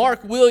pretend like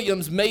Mark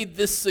Williams made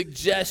this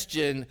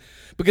suggestion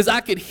because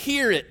I could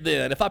hear it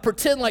then. If I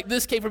pretend like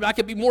this came from me, I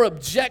could be more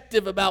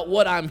objective about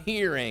what I'm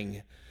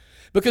hearing.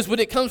 Because when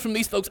it comes from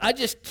these folks, I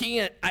just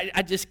can't.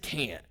 I just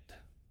can't.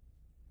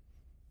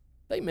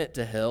 They meant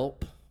to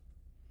help,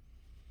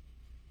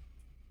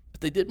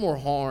 but they did more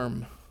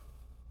harm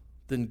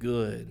than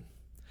good.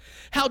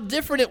 How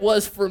different it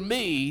was for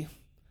me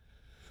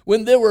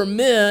when there were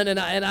men, and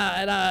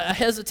I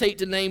hesitate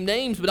to name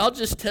names, but I'll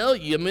just tell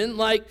you, men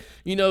like,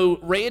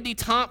 Randy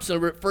Thompson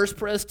over at First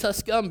Pres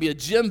Tuscumbia.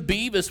 Jim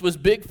Beavis was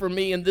big for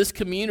me in this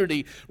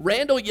community.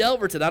 Randall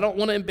Yelverton, I don't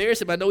want to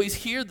embarrass him. I know he's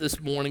here this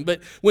morning,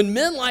 but when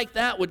men like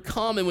that would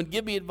come and would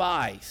give me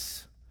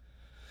advice,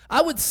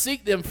 I would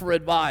seek them for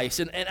advice.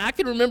 And I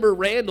can remember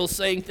Randall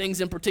saying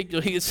things in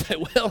particular. He would say,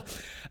 well,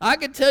 I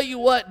can tell you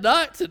what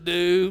not to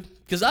do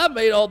because I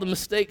made all the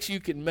mistakes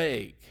you can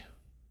make.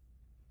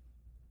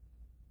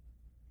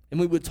 And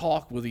we would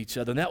talk with each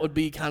other, and that would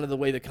be kind of the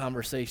way the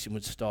conversation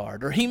would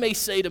start. Or he may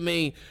say to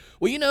me,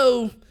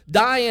 well,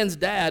 Diane's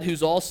dad,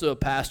 who's also a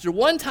pastor,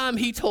 one time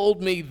he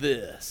told me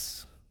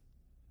this.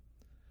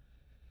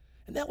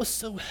 And that was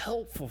so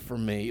helpful for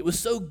me. It was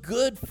so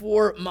good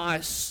for my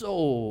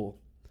soul.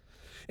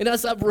 And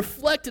as I've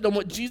reflected on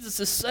what Jesus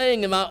is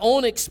saying in my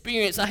own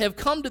experience, I have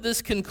come to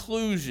this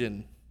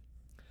conclusion.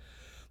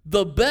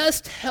 The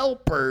best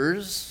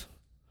helpers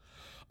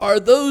are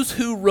those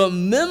who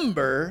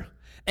remember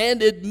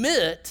and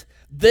admit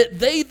that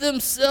they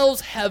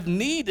themselves have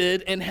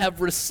needed and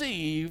have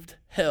received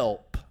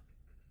help.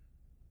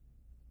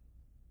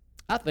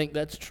 I think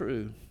that's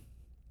true.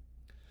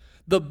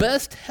 The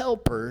best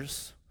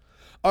helpers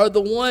are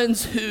the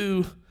ones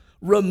who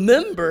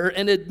remember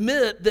and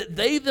admit that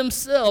they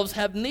themselves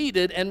have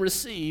needed and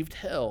received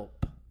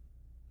help.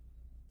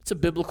 It's a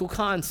biblical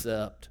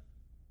concept.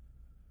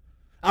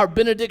 Our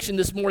benediction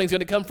this morning is going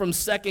to come from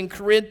 2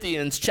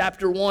 Corinthians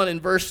chapter 1 and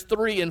verse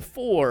 3 and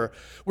 4,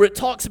 where it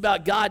talks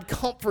about God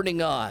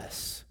comforting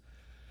us,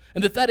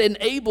 and that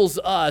enables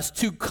us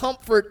to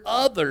comfort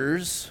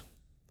others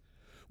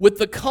with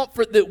the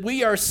comfort that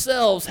we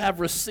ourselves have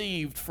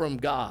received from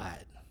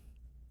God.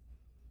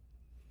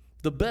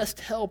 The best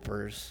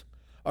helpers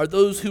are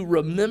those who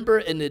remember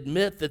and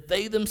admit that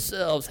they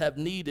themselves have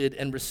needed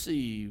and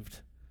received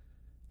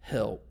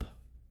help.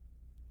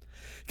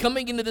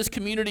 Coming into this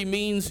community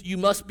means you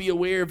must be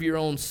aware of your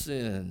own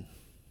sin.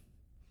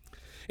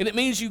 And it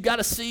means you've got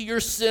to see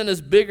your sin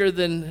as bigger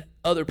than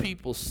other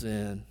people's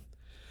sin.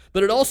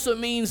 But it also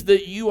means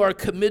that you are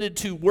committed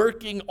to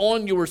working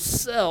on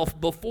yourself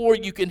before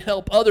you can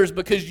help others,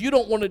 because you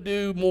don't want to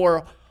do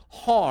more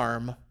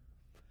harm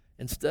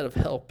instead of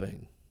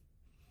helping.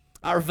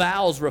 Our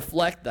vows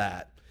reflect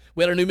that.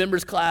 We had a new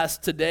members class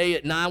today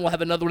at 9. We'll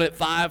have another one at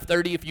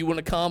 5:30. If you want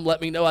to come,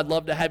 let me know. I'd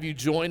love to have you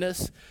join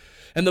us.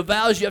 And the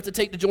vows you have to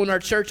take to join our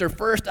church are,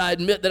 first, I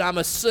admit that I'm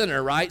a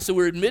sinner, right? So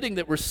we're admitting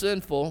that we're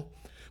sinful.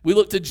 We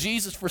look to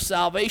Jesus for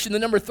salvation.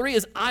 Then number 3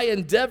 is I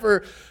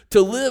endeavor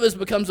to live as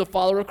becomes a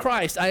follower of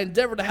Christ. I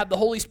endeavor to have the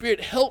Holy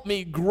Spirit help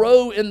me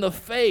grow in the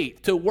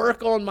faith, to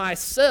work on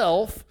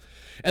myself.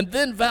 And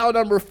then vow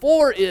number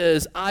 4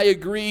 is I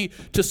agree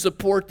to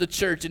support the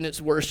church in its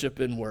worship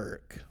and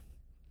work.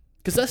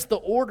 Because that's the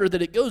order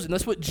that it goes in.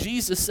 That's what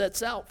Jesus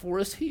sets out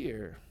for us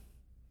here.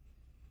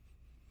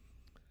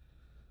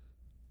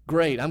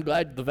 Great. I'm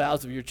glad the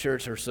vows of your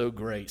church are so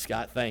great.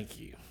 Scott, thank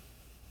you.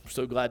 I'm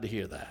so glad to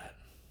hear that.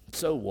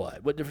 So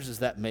what? What difference does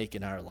that make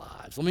in our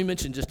lives? Let me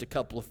mention just a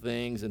couple of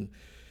things, and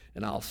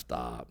I'll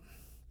stop.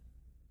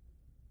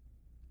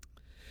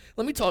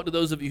 Let me talk to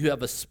those of you who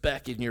have a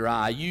speck in your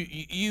eye.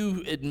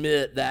 You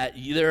admit that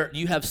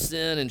you have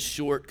sin and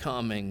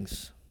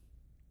shortcomings.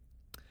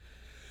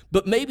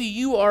 But maybe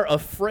you are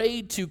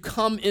afraid to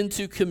come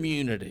into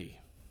community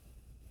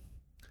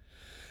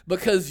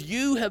because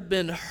you have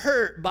been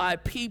hurt by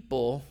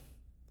people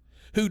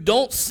who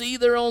don't see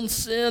their own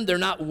sin. They're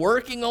not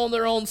working on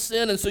their own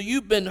sin. And so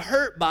you've been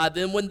hurt by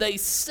them when they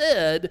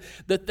said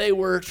that they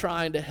were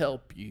trying to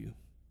help you.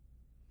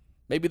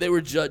 Maybe they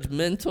were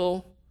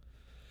judgmental.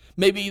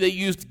 Maybe they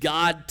used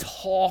God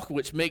talk,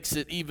 which makes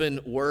it even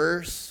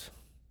worse.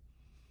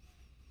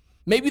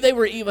 Maybe they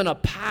were even a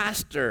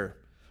pastor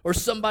or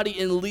somebody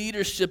in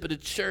leadership at a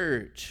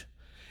church,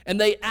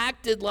 and they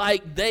acted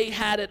like they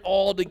had it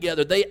all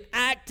together. They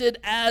acted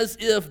as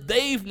if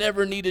they've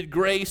never needed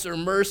grace or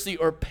mercy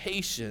or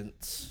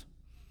patience.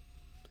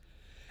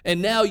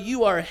 And now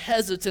you are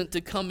hesitant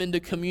to come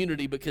into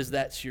community because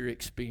that's your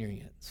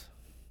experience.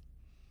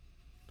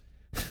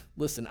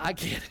 Listen, I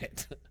get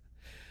it.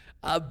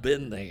 I've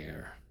been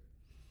there.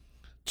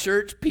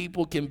 Church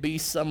people can be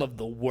some of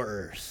the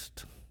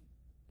worst,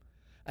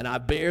 and I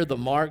bear the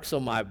marks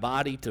on my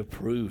body to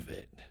prove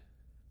it.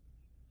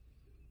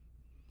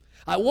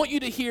 I want you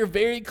to hear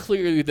very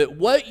clearly that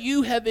what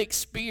you have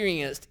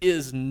experienced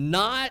is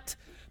not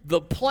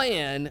the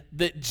plan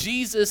that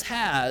Jesus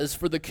has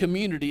for the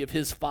community of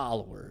his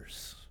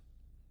followers.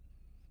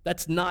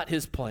 That's not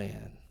his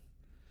plan.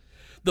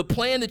 The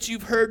plan that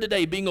you've heard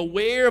today, being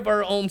aware of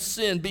our own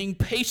sin, being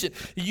patient,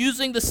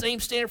 using the same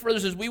standard for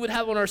others as we would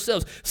have on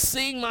ourselves,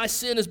 seeing my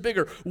sin as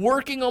bigger,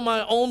 working on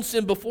my own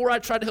sin before I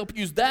try to help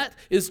you, that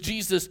is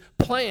Jesus'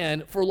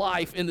 plan for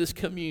life in this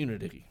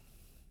community.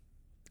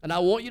 And I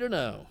want you to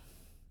know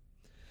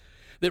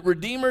that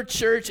Redeemer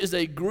Church is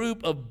a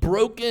group of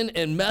broken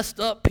and messed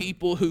up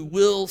people who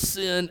will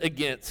sin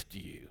against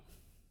you.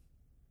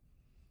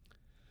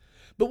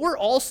 But we're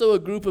also a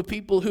group of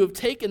people who have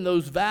taken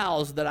those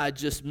vows that I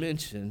just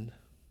mentioned,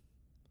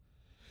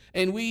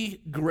 and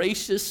we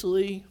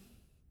graciously,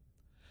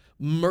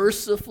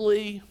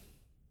 mercifully,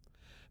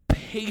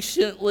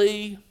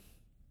 patiently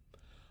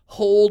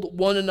hold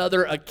one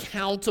another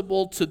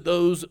accountable to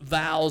those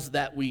vows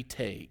that we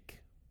take.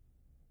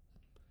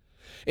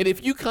 And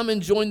if you come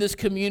and join this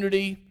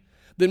community,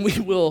 then we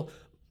will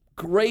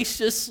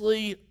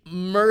graciously,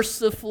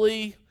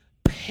 mercifully,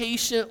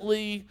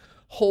 patiently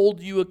hold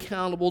you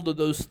accountable to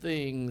those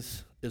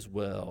things as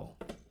well.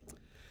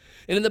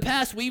 And in the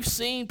past, we've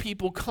seen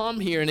people come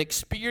here and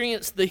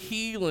experience the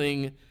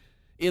healing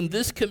in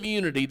this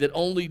community that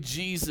only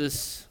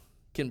Jesus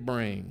can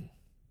bring.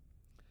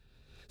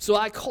 So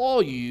I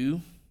call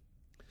you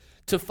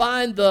to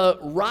find the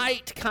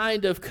right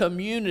kind of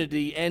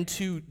community and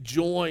to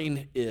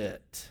join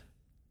it.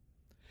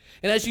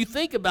 And as you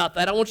think about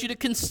that, I want you to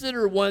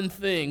consider one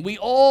thing. We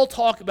all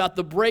talk about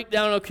the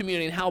breakdown of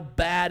community and how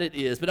bad it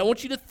is, but I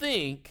want you to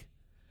think,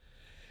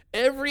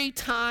 every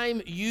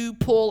time you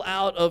pull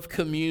out of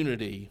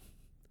community,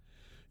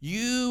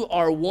 you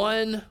are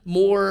one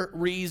more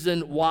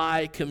reason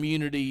why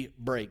community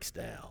breaks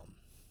down.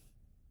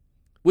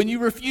 When you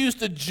refuse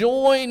to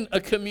join a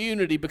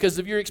community because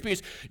of your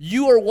experience,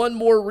 you are one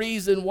more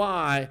reason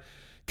why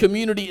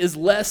community is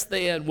less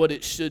than what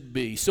it should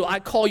be. So I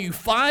call you,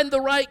 find the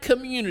right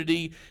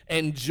community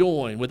and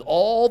join with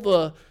all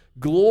the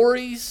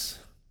glories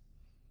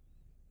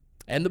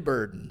and the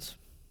burdens.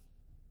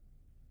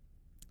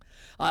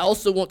 I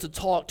also want to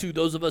talk to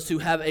those of us who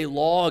have a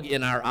log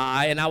in our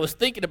eye, and I was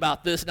thinking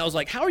about this, and I was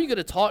like, how are you going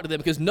to talk to them?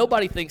 Because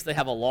nobody thinks they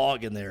have a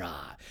log in their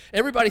eye.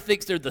 Everybody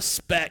thinks they're the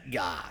speck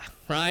guy,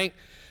 right?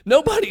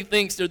 Nobody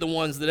thinks they're the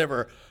ones that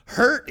ever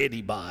hurt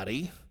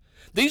anybody.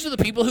 These are the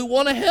people who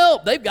want to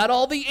help. They've got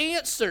all the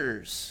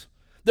answers.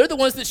 They're the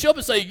ones that show up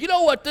and say, you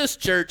know what this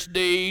church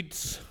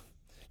needs?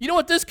 You know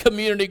what this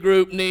community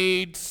group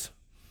needs?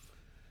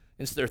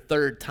 It's their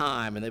third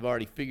time, and they've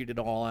already figured it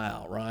all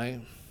out,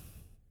 right?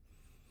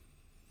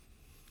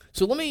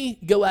 So let me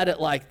go at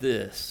it like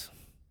this.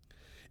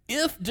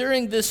 If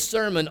during this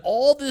sermon,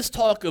 all this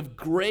talk of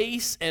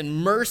grace and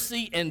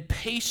mercy and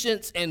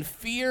patience and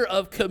fear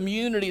of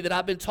community that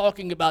I've been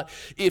talking about,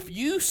 if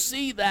you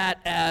see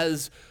that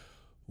as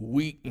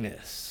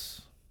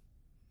weakness,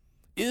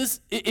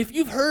 if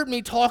you've heard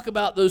me talk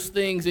about those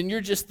things and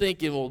you're just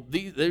thinking, well,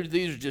 these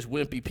are just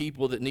wimpy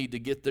people that need to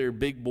get their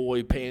big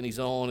boy panties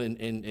on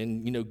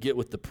and get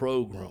with the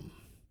program,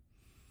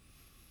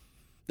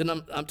 then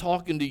I'm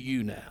talking to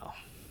you now.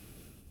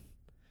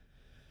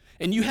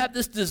 And you have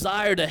this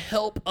desire to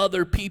help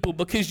other people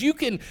because you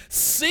can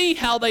see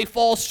how they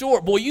fall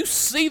short. Boy, you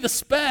see the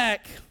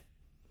speck.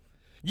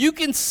 You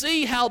can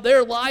see how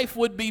their life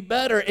would be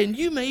better, and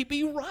you may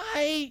be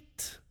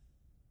right.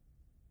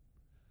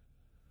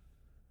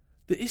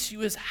 The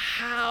issue is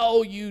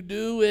how you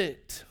do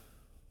it.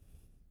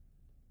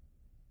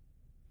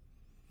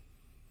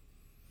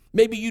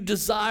 Maybe you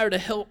desire to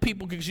help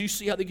people because you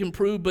see how they can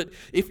improve, but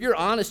if you're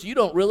honest, you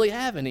don't really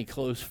have any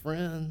close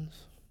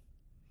friends.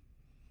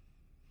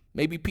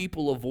 Maybe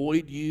people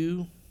avoid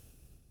you.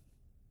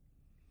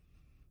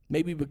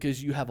 Maybe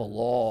because you have a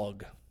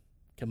log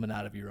coming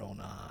out of your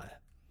own eye.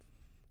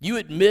 You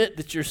admit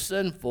that you're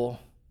sinful,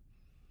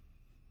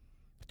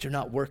 but you're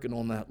not working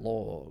on that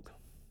log.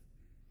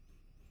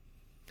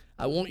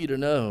 I want you to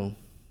know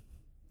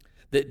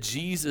that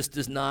Jesus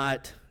does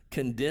not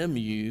condemn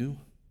you.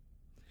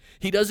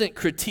 He doesn't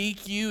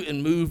critique you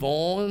and move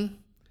on.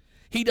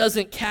 He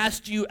doesn't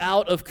cast you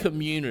out of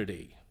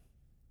community.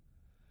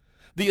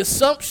 The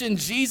assumption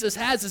Jesus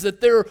has is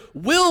that there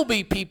will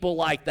be people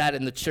like that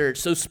in the church.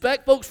 So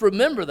Speck folks,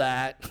 remember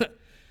that.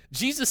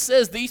 Jesus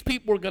says these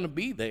people are going to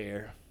be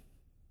there.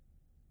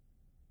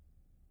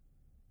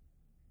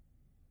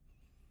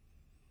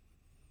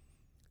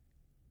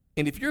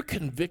 And if you're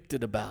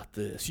convicted about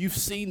this, you've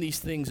seen these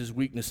things as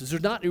weaknesses,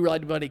 there's not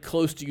anybody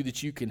close to you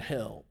that you can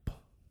help.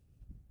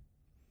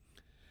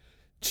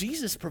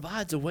 Jesus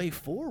provides a way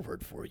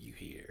forward for you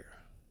here.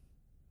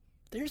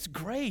 There's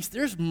grace,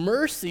 there's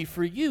mercy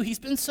for you. He's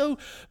been so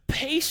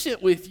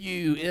patient with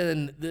you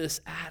in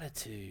this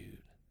attitude.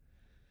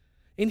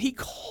 And he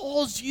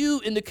calls you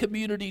in the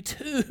community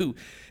too.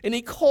 And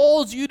he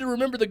calls you to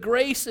remember the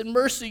grace and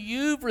mercy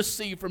you've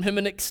received from him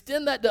and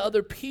extend that to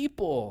other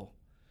people.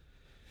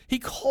 He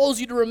calls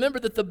you to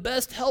remember that the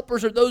best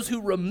helpers are those who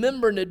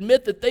remember and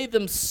admit that they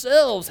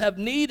themselves have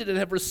needed and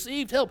have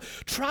received help.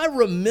 Try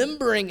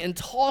remembering and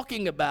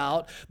talking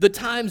about the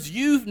times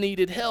you've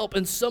needed help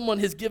and someone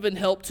has given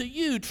help to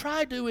you.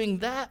 Try doing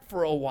that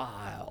for a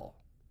while.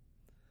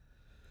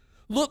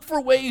 Look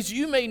for ways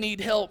you may need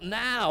help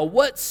now.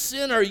 What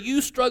sin are you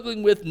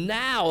struggling with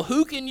now?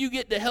 Who can you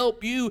get to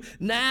help you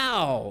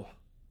now?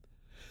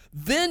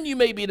 Then you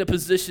may be in a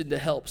position to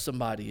help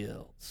somebody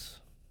else.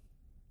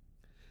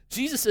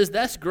 Jesus says,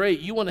 that's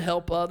great. You want to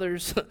help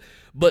others?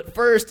 But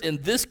first,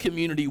 in this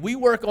community, we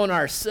work on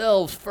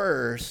ourselves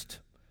first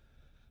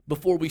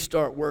before we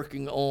start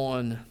working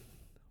on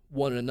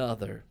one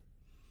another.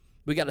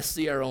 We got to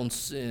see our own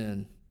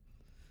sin.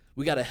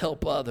 We got to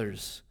help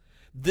others.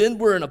 Then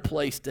we're in a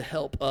place to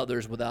help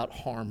others without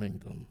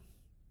harming them.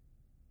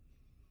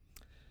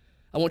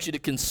 I want you to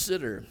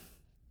consider,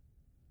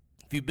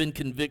 if you've been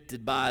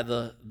convicted by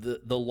the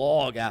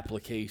log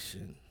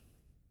application,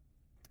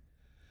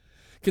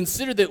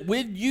 consider that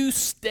when you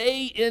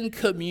stay in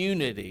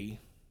community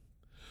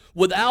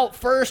without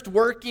first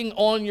working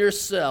on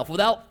yourself,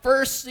 without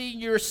first seeing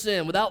your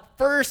sin, without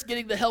first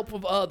getting the help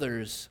of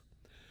others,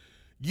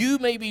 you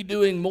may be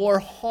doing more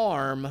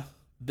harm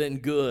than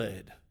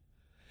good.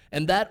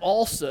 And that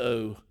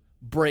also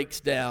breaks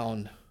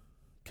down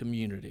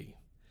community.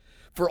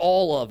 For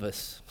all of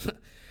us,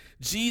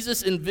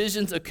 Jesus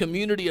envisions a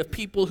community of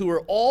people who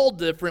are all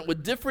different,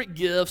 with different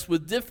gifts,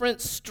 with different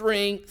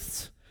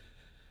strengths,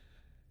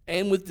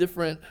 and with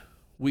different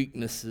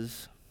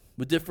weaknesses,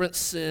 with different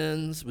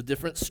sins, with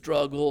different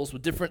struggles,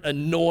 with different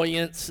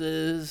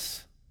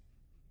annoyances.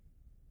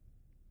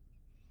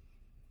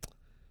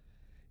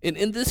 And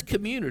in this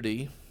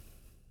community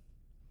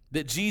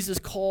that Jesus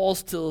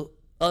calls to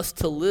us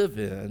to live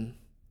in,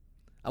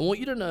 I want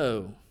you to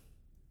know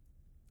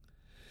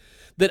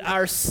that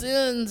our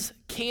sins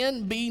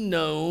can be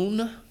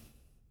known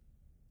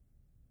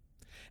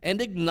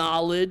and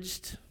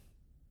acknowledged.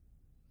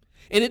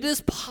 And it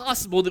is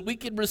possible that we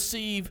can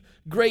receive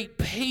great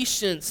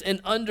patience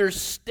and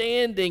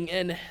understanding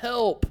and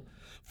help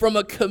from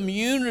a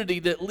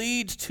community that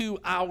leads to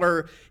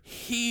our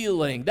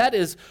healing. That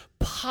is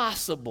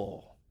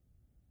possible.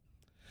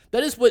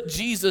 That is what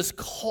Jesus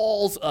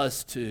calls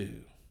us to.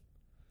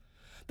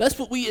 That's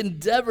what we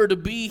endeavor to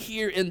be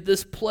here in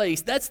this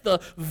place. That's the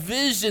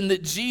vision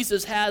that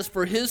Jesus has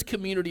for his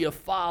community of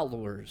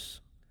followers.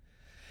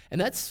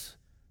 And that's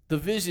the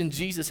vision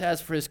Jesus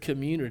has for his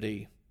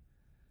community,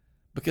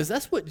 because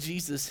that's what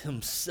Jesus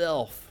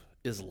himself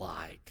is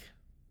like.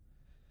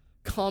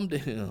 Come to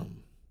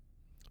him.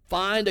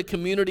 Find a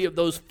community of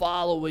those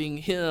following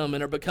him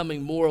and are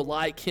becoming more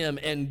like him,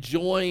 and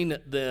join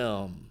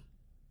them.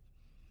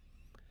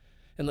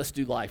 And let's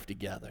do life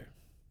together.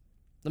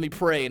 Let me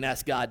pray and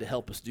ask God to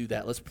help us do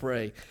that. Let's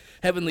pray.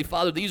 Heavenly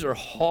Father, these are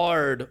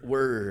hard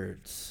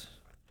words.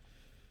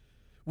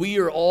 We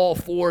are all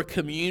for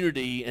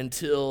community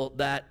until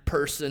that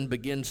person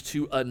begins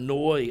to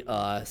annoy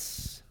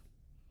us.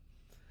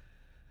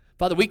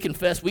 Father, we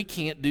confess we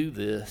can't do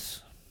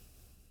this.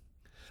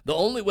 The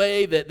only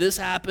way that this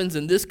happens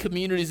in this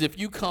community is if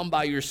you come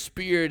by your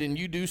Spirit and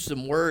you do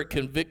some work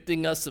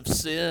convicting us of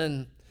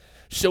sin,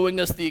 showing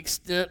us the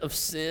extent of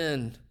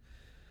sin,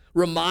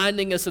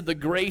 reminding us of the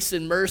grace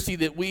and mercy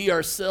that we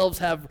ourselves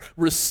have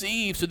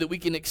received so that we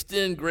can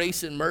extend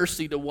grace and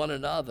mercy to one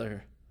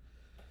another.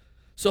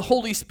 So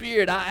Holy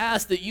Spirit, I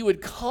ask that you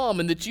would come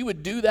and that you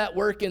would do that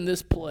work in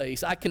this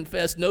place. I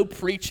confess no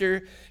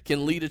preacher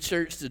can lead a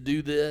church to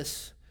do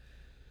this.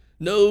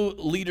 No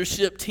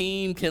leadership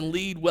team can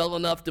lead well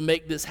enough to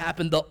make this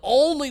happen. The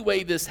only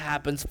way this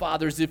happens,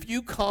 Father, is if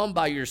you come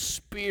by your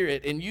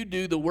Spirit and you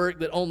do the work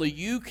that only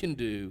you can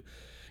do,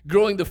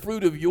 growing the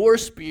fruit of your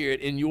Spirit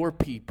in your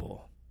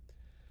people.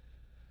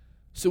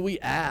 So we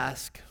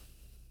ask,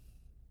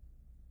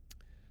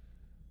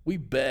 we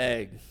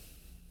beg,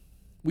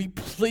 we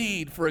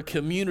plead for a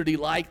community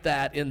like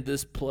that in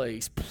this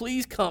place.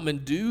 Please come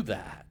and do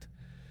that.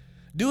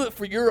 Do it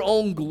for your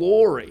own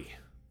glory.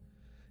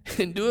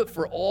 And do it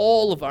for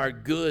all of our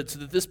good, so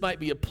that this might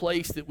be a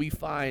place that we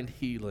find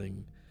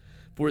healing.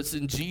 For it's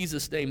in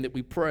Jesus' name that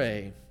we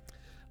pray.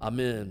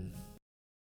 Amen.